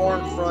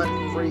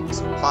Stormfront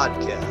Freaks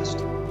Podcast.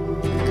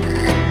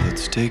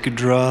 Let's take a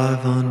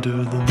drive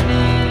under the moon.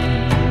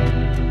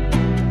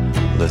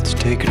 Let's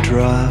take a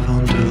drive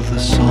under the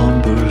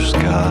somber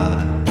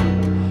sky.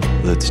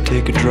 Let's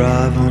take a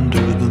drive under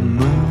the moon.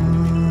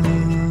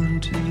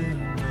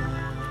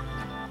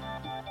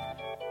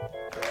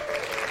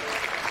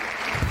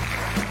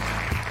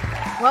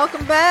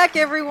 Welcome back,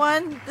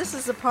 everyone. This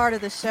is a part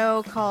of the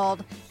show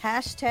called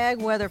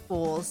hashtag Weather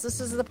Fools. This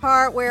is the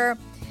part where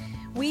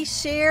we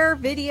share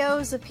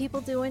videos of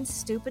people doing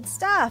stupid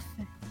stuff.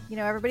 You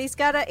know, everybody's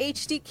got an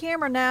HD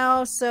camera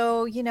now,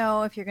 so, you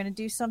know, if you're going to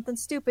do something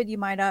stupid, you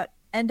might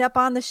end up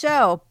on the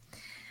show.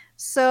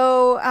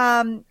 So,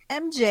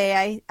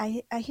 MJ,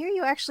 I hear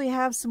you actually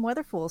have some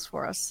Weather Fools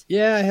for us.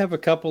 Yeah, I have a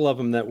couple of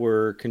them that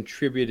were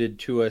contributed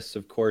to us,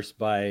 of course,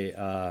 by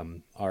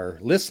our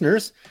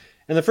listeners.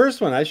 And the first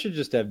one, I should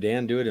just have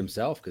Dan do it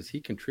himself because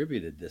he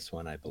contributed this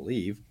one, I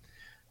believe.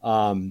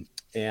 And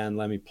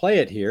let me play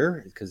it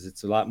here because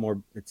it's a lot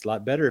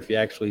better if you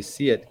actually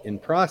see it in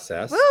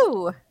process.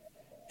 Woo!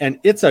 And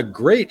it's a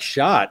great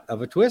shot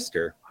of a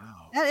twister.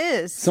 Wow. That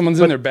is. Someone's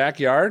in their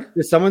backyard?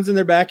 Someone's in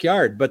their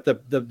backyard. But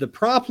the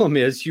problem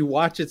is you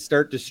watch it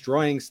start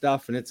destroying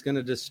stuff, and it's going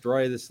to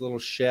destroy this little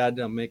shed.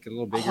 I'll make it a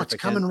little bigger. Oh, it's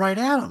coming right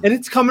at them. And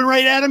it's coming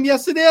right at them.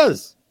 Yes, it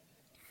is.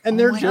 And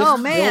they're just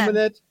filming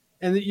it.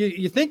 And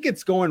you think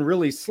it's going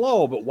really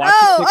slow, but watch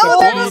it pick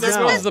up. There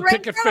goes the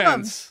picket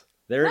fence.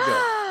 There it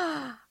goes.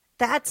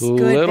 That's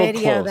good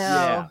video, though.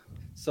 Yeah.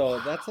 So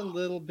that's a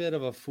little bit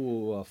of a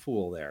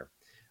fool there.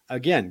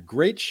 Again,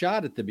 great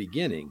shot at the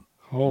beginning.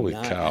 Holy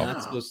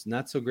cow.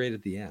 Not so great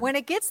at the end. When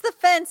it gets the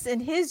fence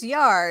in his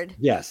yard.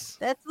 Yes.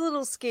 That's a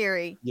little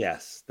scary.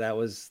 Yes. That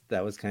was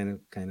kind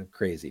of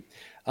crazy.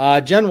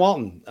 Jen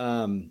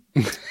Walton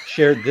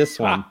shared this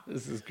one.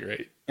 This is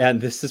great.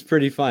 And this is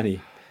pretty funny.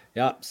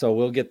 Yeah, so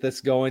we'll get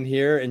this going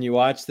here, and you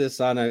watch this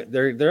on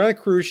they're on a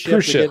cruise ship. They're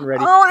getting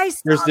ready. Oh, I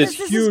saw There's this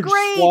this huge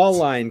squall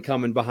line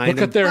coming behind them.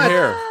 Look at their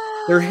hair.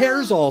 Their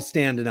hair's all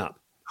standing up.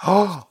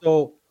 Oh,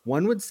 so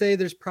one would say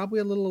there's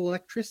probably a little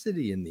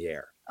electricity in the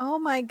air. Oh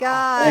my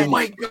god! Oh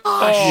my gosh!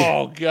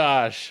 Oh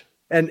gosh!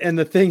 And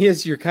the thing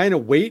is, you're kind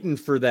of waiting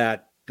for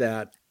that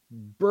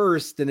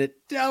burst, and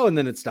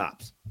then it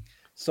stops.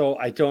 So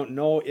I don't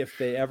know if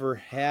they ever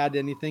had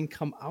anything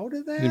come out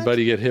of that.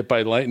 Anybody get hit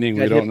by lightning?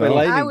 We don't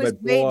know. But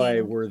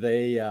boy, were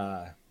they!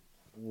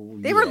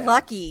 They were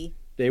lucky.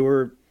 They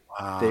were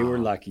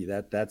lucky.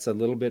 That's a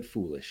little bit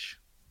foolish.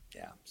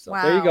 Yeah. So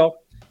Wow. there you go.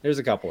 There's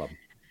a couple of them.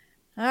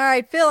 All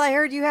right, Phil, I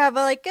heard you have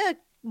like a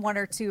one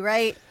or two,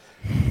 right?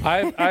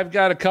 I've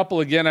got a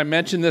couple. Again, I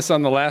mentioned this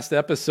on the last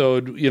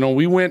episode. You know,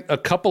 we went a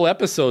couple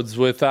episodes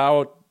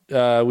without,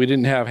 we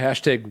didn't have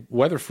hashtag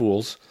weather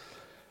fools.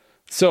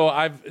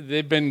 So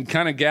they've been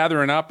kind of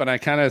gathering up, and I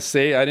kind of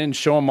say I didn't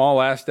show them all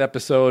last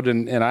episode,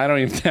 and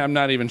I'm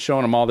not even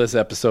showing them all this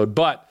episode,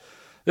 but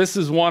this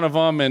is one of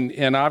them,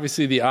 and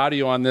obviously the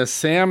audio on this.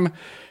 Sam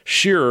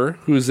Shearer,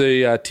 who's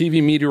a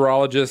TV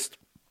meteorologist,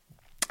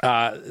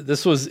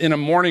 this was in a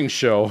morning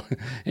show,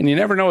 and you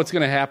never know what's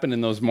going to happen in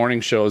those morning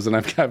shows, and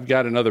I've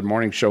got another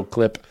morning show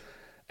clip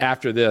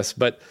after this,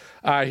 but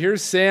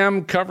here's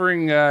Sam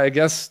covering, I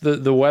guess,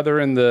 the weather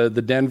in the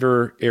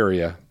Denver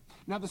area.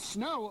 Now, the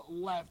snow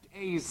left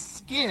a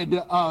skid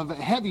of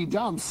heavy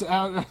dumps.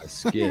 A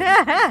skid.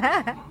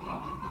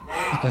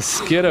 A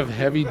skid of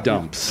heavy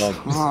dumps.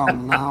 Oh,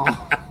 no.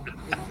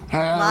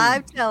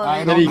 Live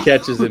television. Then he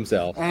catches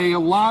himself. A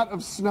lot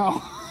of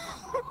snow.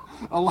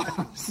 A lot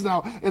of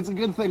snow. It's a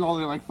good thing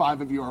only like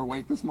 5 of you are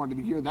awake this morning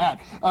to hear that.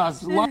 Now,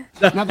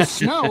 the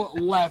snow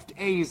left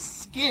a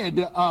skid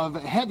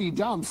of heavy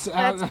dumps.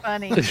 That's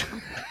funny.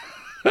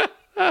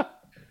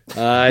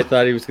 I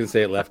thought he was going to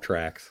say it left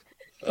tracks.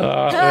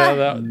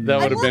 That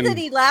would have been. That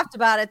he laughed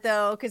about it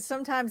though, because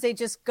sometimes they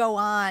just go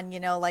on,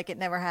 like it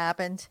never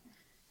happened.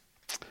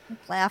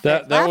 Laugh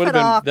it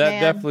off,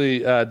 man.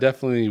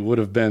 Definitely would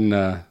have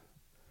been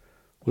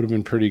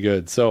pretty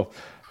good. So,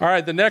 all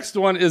right, the next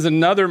one is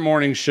another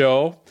morning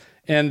show,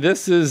 and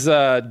this is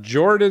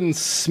Jordan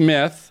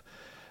Smith,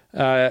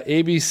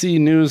 ABC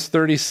News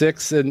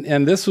 36,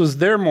 and this was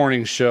their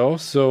morning show.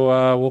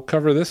 So we'll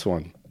cover this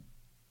one.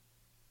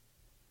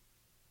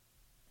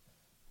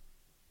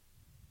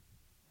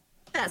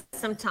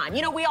 Sometime.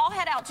 We all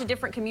head out to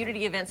different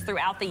community events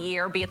throughout the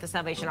year, be it the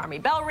Salvation Army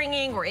bell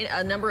ringing or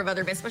a number of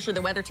other events, especially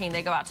the weather team.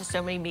 They go out to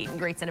so many meet and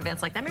greets and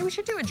events like that. Maybe we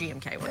should do a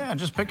GMK one. Yeah,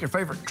 just pick your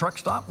favorite truck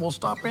stop. We'll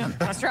stop in.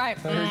 That's right.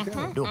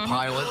 Do a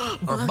Pilot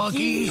or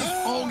Buc-ee's.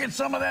 Oh, get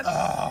some of that.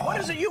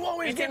 What is it you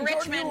always get,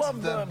 Jordan? You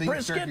love the beef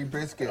brisket? Jerky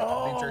brisket.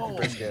 Oh. Beef jerky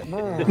brisket.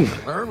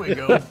 There we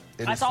go.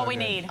 That's all we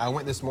need. I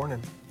went this morning.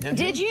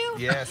 Did you?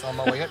 Yes, on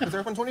my way up. Because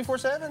they're open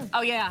 24/7.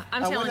 Oh, yeah.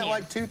 I'm telling you. I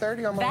went at like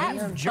 2:30 on my way in.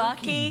 That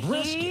Bucky,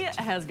 he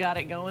has got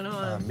it going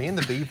on. Me and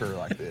the beaver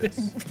like this.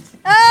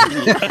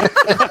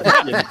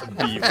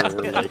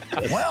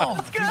 Well,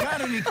 if you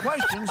got any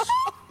questions,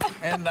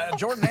 and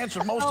Jordan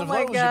answered most of those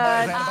you might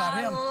God. have had about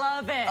him. I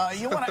love it.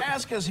 You want to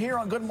ask us here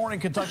on Good Morning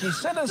Kentucky,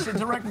 send us a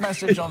direct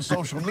message on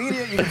social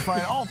media. You can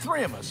find all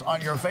 3 of us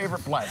on your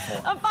favorite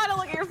platform. A final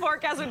look at your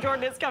forecast with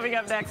Jordan is coming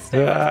up next.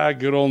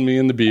 Good old me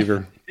and the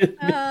beaver.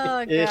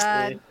 Oh,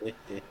 God.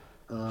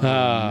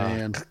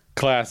 Man.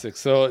 Classic.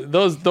 So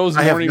those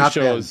morning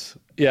shows,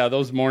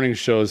 those morning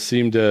shows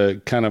seem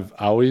to kind of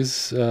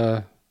always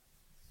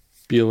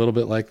be a little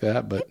bit like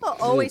that. But people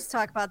always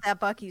talk about that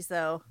Buc-ee's,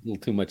 though. A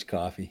little too much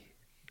coffee.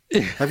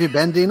 Have you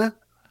been, Dina?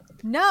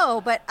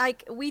 No, but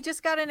we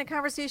just got in a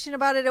conversation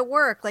about it at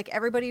work. Like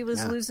everybody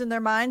was losing their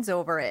minds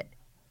over it.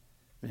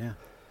 Yeah.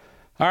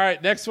 All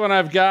right, next one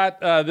I've got.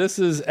 This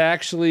is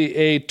actually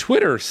a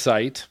Twitter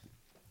site.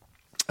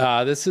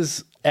 This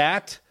is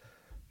at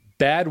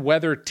Bad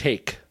Weather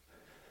Take.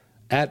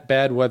 At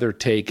Bad Weather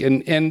Take.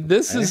 And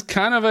this is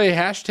kind of a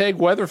hashtag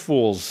Weather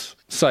Fools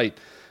site.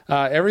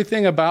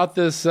 Everything about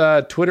this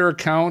Twitter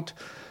account,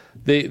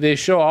 they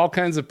show all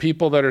kinds of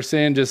people that are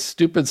saying just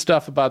stupid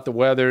stuff about the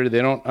weather.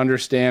 They don't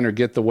understand or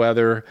get the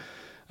weather.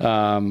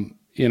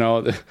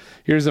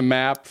 Here's a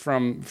map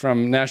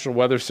from National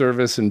Weather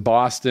Service in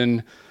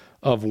Boston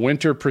of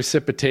winter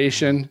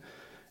precipitation.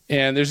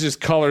 And there's just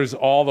colors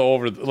all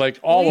over the place.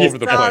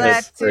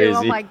 That too. Crazy.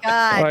 Oh my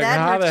God! Like,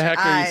 how the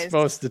heck are you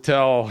supposed to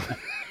tell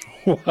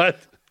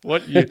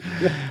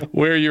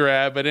where you're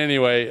at? But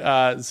anyway,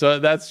 so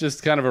that's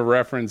just kind of a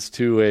reference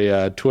to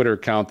a Twitter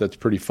account that's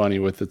pretty funny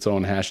with its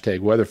own hashtag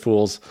Weather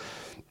Fools.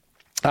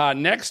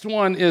 Next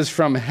one is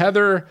from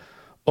Heather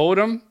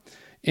Odom,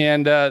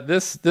 and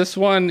this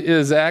one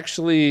is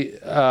actually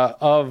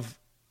of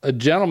a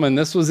gentleman.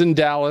 This was in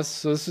Dallas.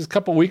 So this is a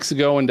couple weeks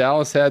ago when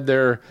Dallas had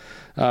their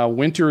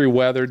wintry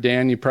weather.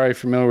 Dan, you're probably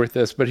familiar with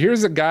this, but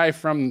here's a guy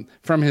from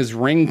his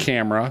Ring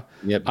camera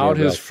out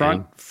his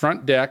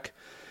front deck,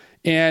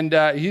 and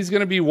he's going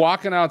to be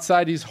walking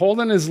outside. He's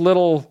holding his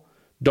little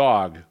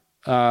dog.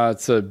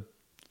 It's a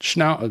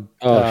schnauz.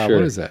 Sure.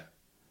 What is that?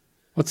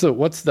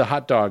 What's the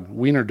hot dog?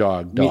 Wiener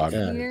dog.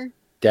 Dachshund.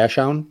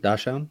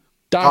 Dachshund.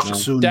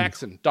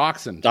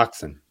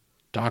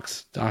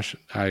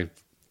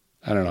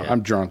 I don't know. Yeah.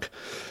 I'm drunk.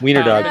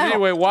 Wiener dog.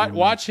 Anyway,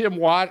 watch him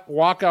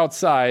walk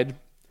outside,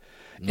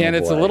 and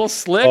it's a little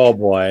slick. Oh,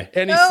 boy.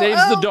 And he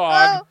saves the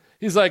dog.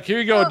 He's like, here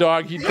you go,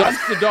 dog. He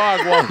dumps the dog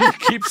while he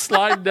keeps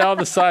sliding down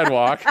the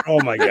sidewalk. Oh,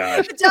 my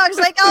gosh. The dog's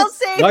like, I'll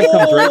save you. Dog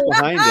comes right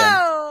behind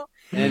him.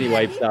 And he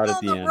wipes out at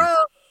the end.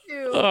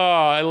 Oh,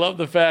 I love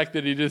the fact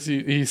that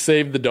he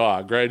saved the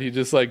dog, right? He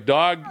just like,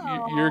 dog,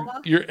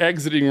 you're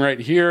exiting right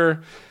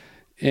here.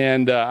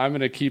 And I'm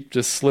going to keep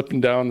just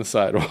slipping down the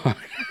sidewalk.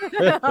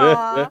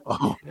 That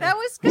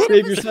was good.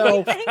 Save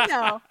yourself. Thing,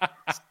 though.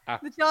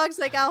 The dog's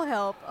like, I'll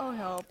help.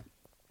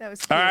 That was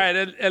cute. All right,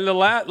 and the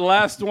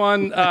last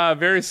one,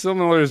 very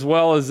similar as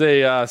well, is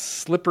a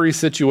slippery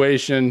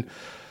situation.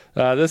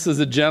 This is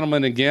a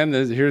gentleman again.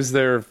 Here's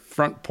their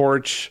front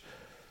porch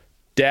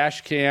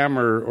dash cam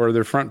or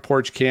their front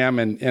porch cam,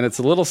 and it's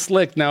a little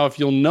slick. Now, if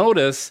you'll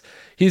notice,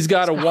 he's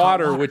got a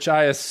water, which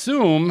I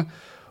assume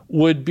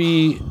would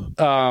be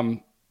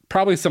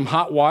probably some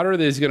hot water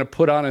that he's going to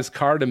put on his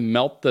car to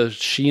melt the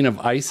sheen of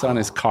ice on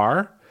his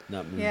car.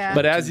 Yeah.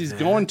 But as he's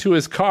going to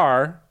his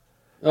car,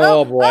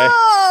 oh boy!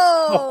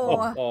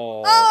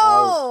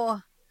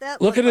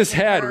 Look at his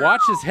head.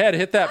 Watch his head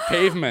hit that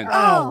pavement.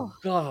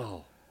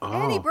 Oh.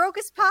 And he broke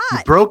his pot.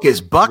 He broke his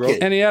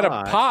bucket. And he had a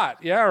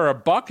pot, or a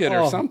bucket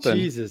or something.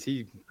 Jesus,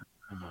 really.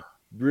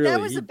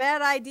 That was a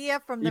bad idea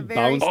from the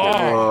very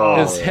start.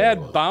 His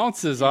head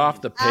bounces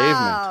off the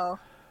pavement.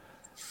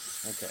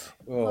 Okay.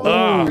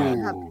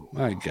 Oh,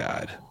 my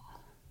God.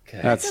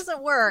 Okay. That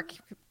doesn't work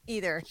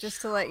either,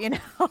 just to let you know.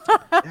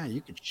 Yeah, you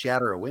could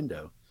shatter a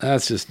window.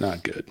 That's just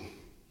not good.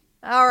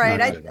 All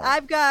right.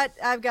 I've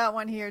got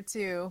one here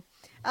too.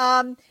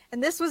 And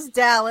this was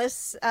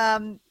Dallas.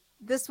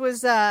 This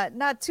was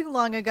not too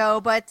long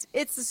ago, but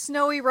it's a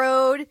snowy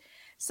road.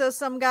 So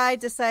some guy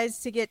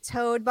decides to get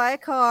towed by a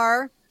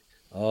car.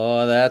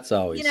 Oh, that's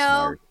always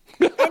smart.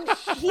 And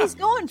he's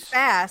going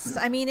fast.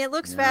 I mean, it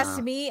looks fast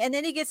to me. And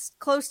then he gets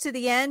close to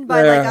the end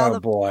by like all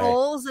the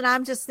poles. And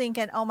I'm just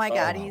thinking, oh my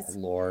God,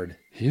 Lord.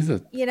 He's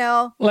a,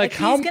 like he's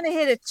going to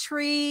hit a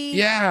tree.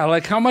 Yeah.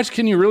 Like how much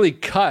can you really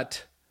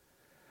cut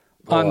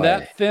on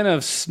that thin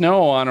of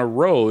snow on a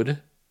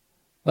road?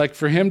 Like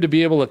for him to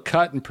be able to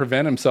cut and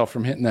prevent himself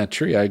from hitting that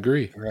tree. I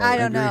agree. Right, I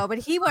don't know, but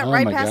he went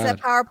right past that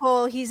power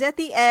pole. He's at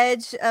the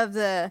edge of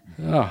the,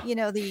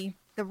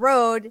 the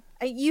road.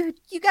 You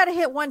got to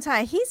hit one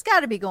time. He's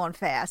got to be going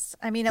fast.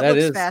 I mean, it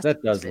looks fast.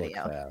 That does look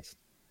fast.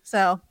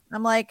 So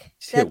I'm like,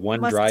 hit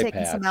one must dry have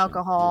taken patch some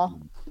alcohol.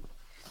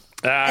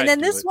 And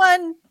then this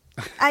one,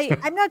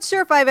 I'm not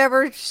sure if I've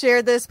ever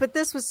shared this, but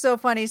this was so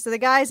funny. So the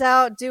guy's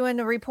out doing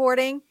the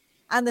reporting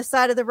on the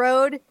side of the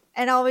road,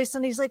 and all of a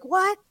sudden he's like,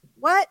 "What?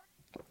 What?"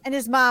 And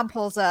his mom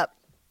pulls up.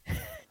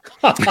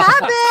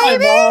 Hi,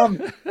 baby.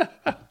 Mom.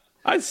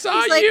 I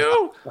saw like,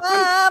 you.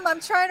 Mom, I'm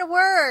trying to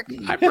work.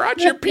 I brought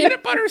your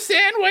peanut butter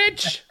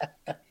sandwich.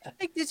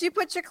 Like, did you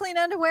put your clean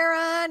underwear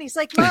on? He's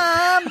like,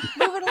 Mom,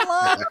 move it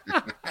along.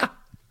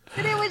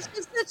 And it was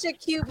just such a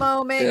cute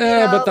moment.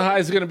 Yeah, but the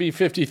high's going to be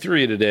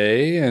 53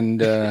 today.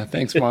 And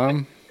thanks,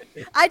 Mom.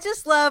 I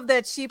just love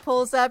that she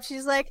pulls up.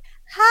 She's like,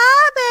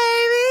 hi, baby.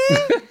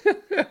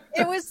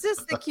 It was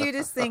just the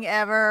cutest thing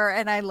ever,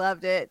 and I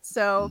loved it.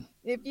 So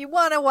if you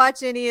want to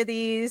watch any of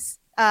these,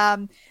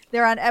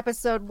 they're on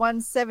episode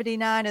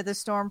 179 of the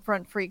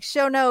Stormfront Freaks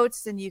show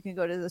notes, and you can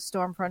go to the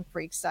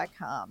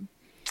stormfrontfreaks.com.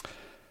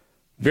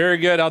 Very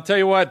good. I'll tell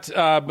you what,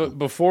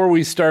 before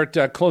we start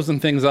closing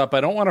things up,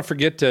 I don't want to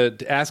forget to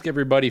ask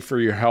everybody for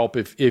your help.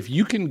 If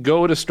you can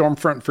go to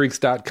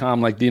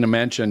stormfrontfreaks.com, like Dina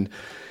mentioned,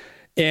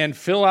 and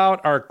fill out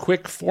our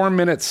quick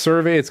 4-minute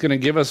survey. It's going to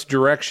give us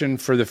direction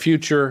for the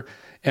future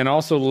and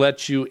also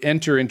let you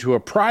enter into a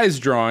prize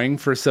drawing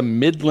for some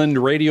Midland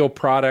radio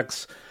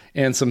products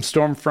and some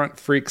Stormfront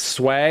Freaks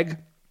swag.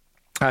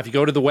 If you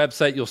go to the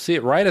website, you'll see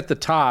it right at the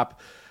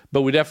top,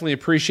 but we definitely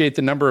appreciate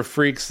the number of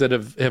freaks that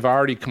have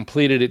already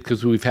completed it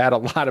because we've had a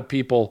lot of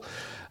people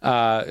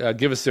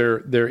give us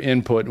their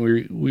input, and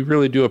we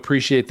really do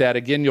appreciate that.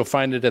 Again, you'll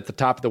find it at the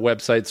top of the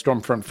website,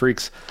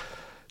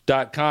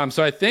 stormfrontfreaks.com.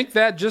 So I think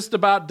that just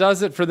about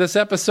does it for this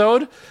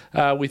episode.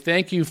 We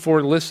thank you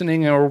for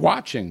listening or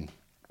watching.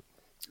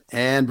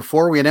 And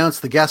before we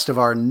announce the guest of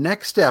our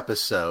next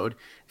episode,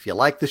 if you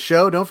like the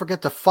show, don't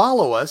forget to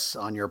follow us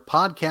on your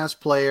podcast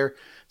player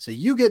so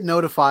you get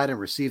notified and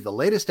receive the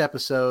latest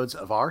episodes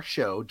of our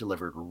show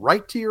delivered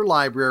right to your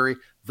library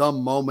the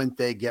moment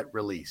they get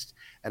released.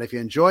 And if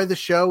you enjoy the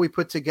show we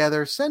put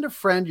together, send a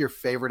friend your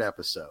favorite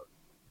episode.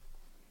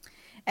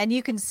 And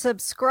you can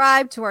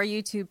subscribe to our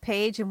YouTube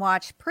page and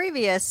watch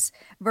previous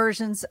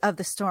versions of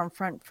the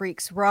Stormfront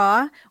Freaks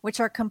Raw, which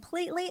are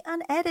completely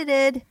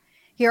unedited.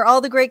 Hear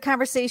all the great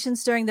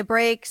conversations during the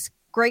breaks,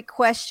 great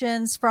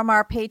questions from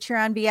our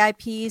Patreon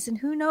VIPs, and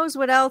who knows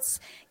what else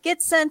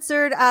gets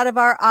censored out of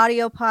our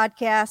audio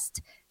podcast.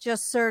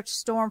 Just search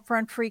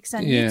Stormfront Freaks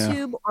on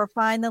YouTube or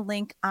find the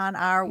link on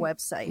our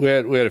website. We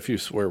had a few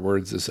swear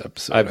words this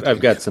episode.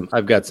 I've got some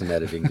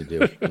editing to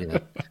do.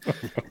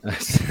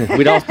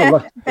 We'd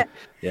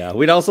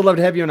also love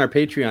to have you on our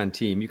Patreon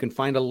team. You can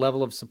find a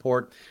level of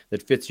support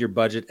that fits your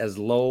budget as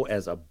low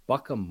as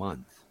 $1 a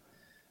month.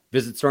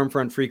 Visit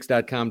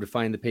stormfrontfreaks.com to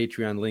find the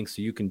Patreon link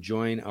so you can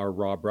join our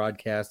Raw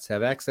broadcasts,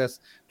 have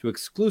access to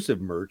exclusive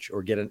merch,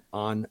 or get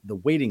on the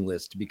waiting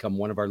list to become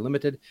one of our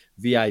limited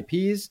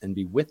VIPs and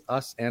be with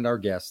us and our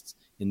guests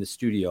in the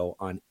studio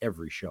on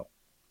every show.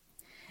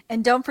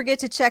 And don't forget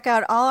to check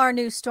out all our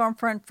new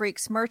Stormfront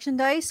Freaks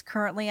merchandise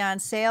currently on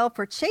sale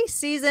for chase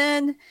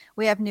season.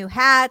 We have new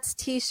hats,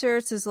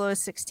 t-shirts as low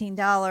as $16,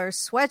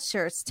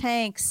 sweatshirts,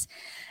 tanks,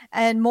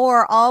 and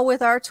more, all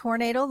with our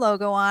tornado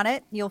logo on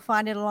it. You'll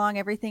find it along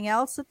everything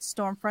else at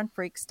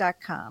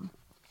stormfrontfreaks.com.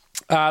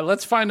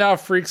 Let's find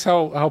out, freaks,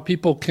 how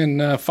people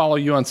can follow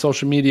you on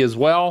social media as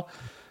well.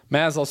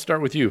 Maz, I'll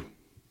start with you.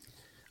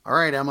 All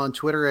right, I'm on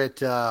Twitter at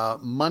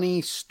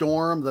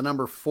MoneyStorm, the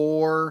number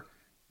 4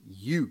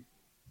 U,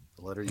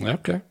 the letter U.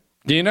 Okay.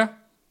 Dina?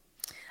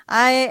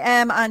 I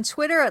am on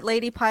Twitter at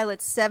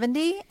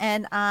LadyPilot70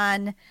 and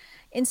on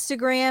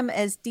Instagram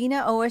as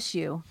Dina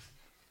OSU.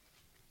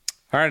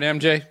 All right,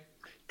 MJ.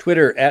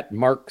 Twitter at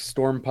Mark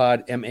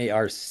Stormpod,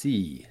 MARC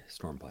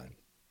Stormpod.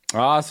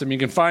 Awesome. You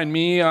can find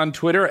me on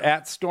Twitter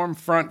at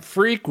Stormfront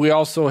Freak. We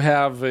also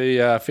have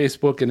a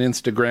Facebook and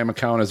Instagram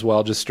account as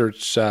well. Just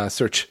search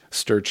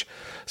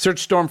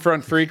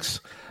Stormfront Freaks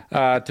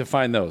to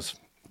find those.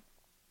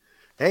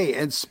 Hey,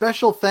 and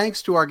special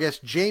thanks to our guests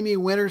Jamie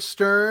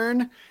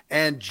Winterstern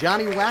and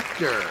Johnny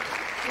Wachter.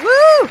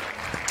 Woo!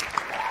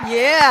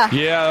 Yeah.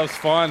 Yeah, that was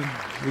fun.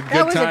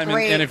 That was time.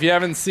 And if you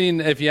haven't seen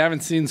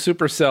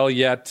Supercell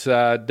yet,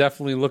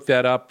 definitely look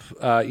that up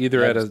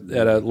either at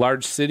a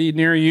large city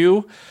near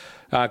you,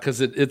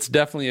 because it's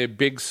definitely a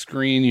big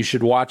screen. You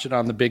should watch it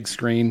on the big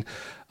screen,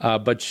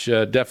 but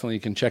definitely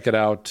you can check it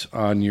out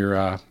on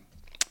your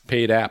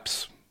paid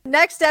apps.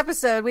 Next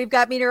episode, we've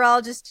got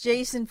meteorologist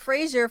Jason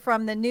Frazier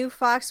from the new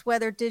Fox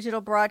Weather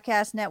Digital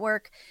Broadcast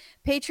Network.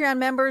 Patreon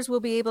members will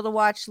be able to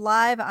watch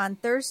live on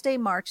Thursday,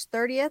 March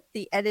 30th.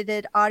 The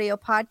edited audio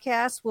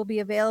podcast will be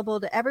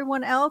available to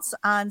everyone else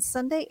on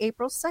Sunday,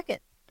 April 2nd.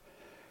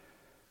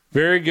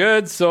 Very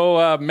good. So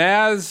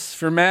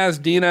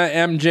Maz, Dina,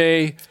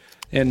 MJ,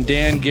 and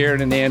Dan, Garrett,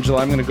 and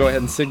Angela, I'm going to go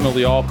ahead and signal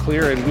the all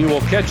clear, and we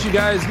will catch you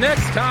guys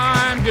next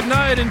time. Good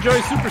night. Enjoy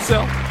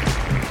Supercell.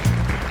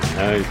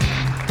 Night.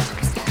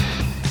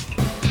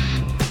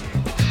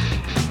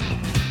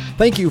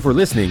 Thank you for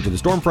listening to the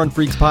Stormfront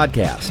Freaks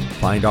podcast.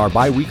 Find our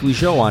bi-weekly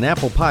show on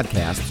Apple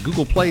Podcasts,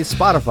 Google Play,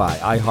 Spotify,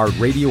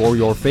 iHeartRadio, or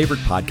your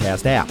favorite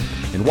podcast app.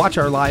 And watch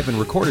our live and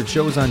recorded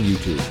shows on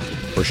YouTube.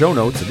 For show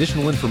notes,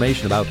 additional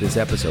information about this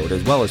episode,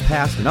 as well as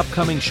past and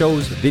upcoming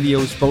shows,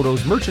 videos,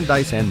 photos,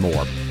 merchandise, and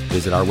more,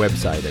 visit our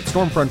website at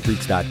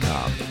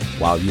stormfrontfreaks.com.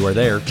 While you are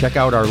there, check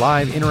out our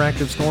live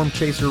interactive storm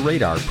chaser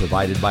radar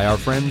provided by our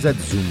friends at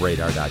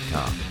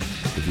zoomradar.com.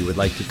 If you would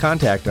like to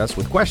contact us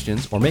with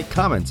questions or make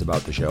comments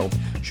about the show,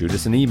 shoot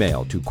us an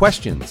email to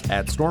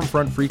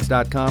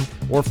questions@stormfrontfreaks.com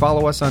or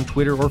follow us on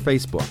Twitter or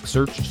Facebook.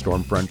 Search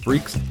Stormfront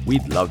Freaks.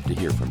 We'd love to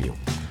hear from you.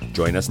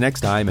 Join us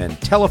next time and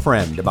tell a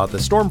friend about the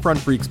Stormfront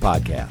Freaks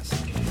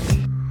podcast.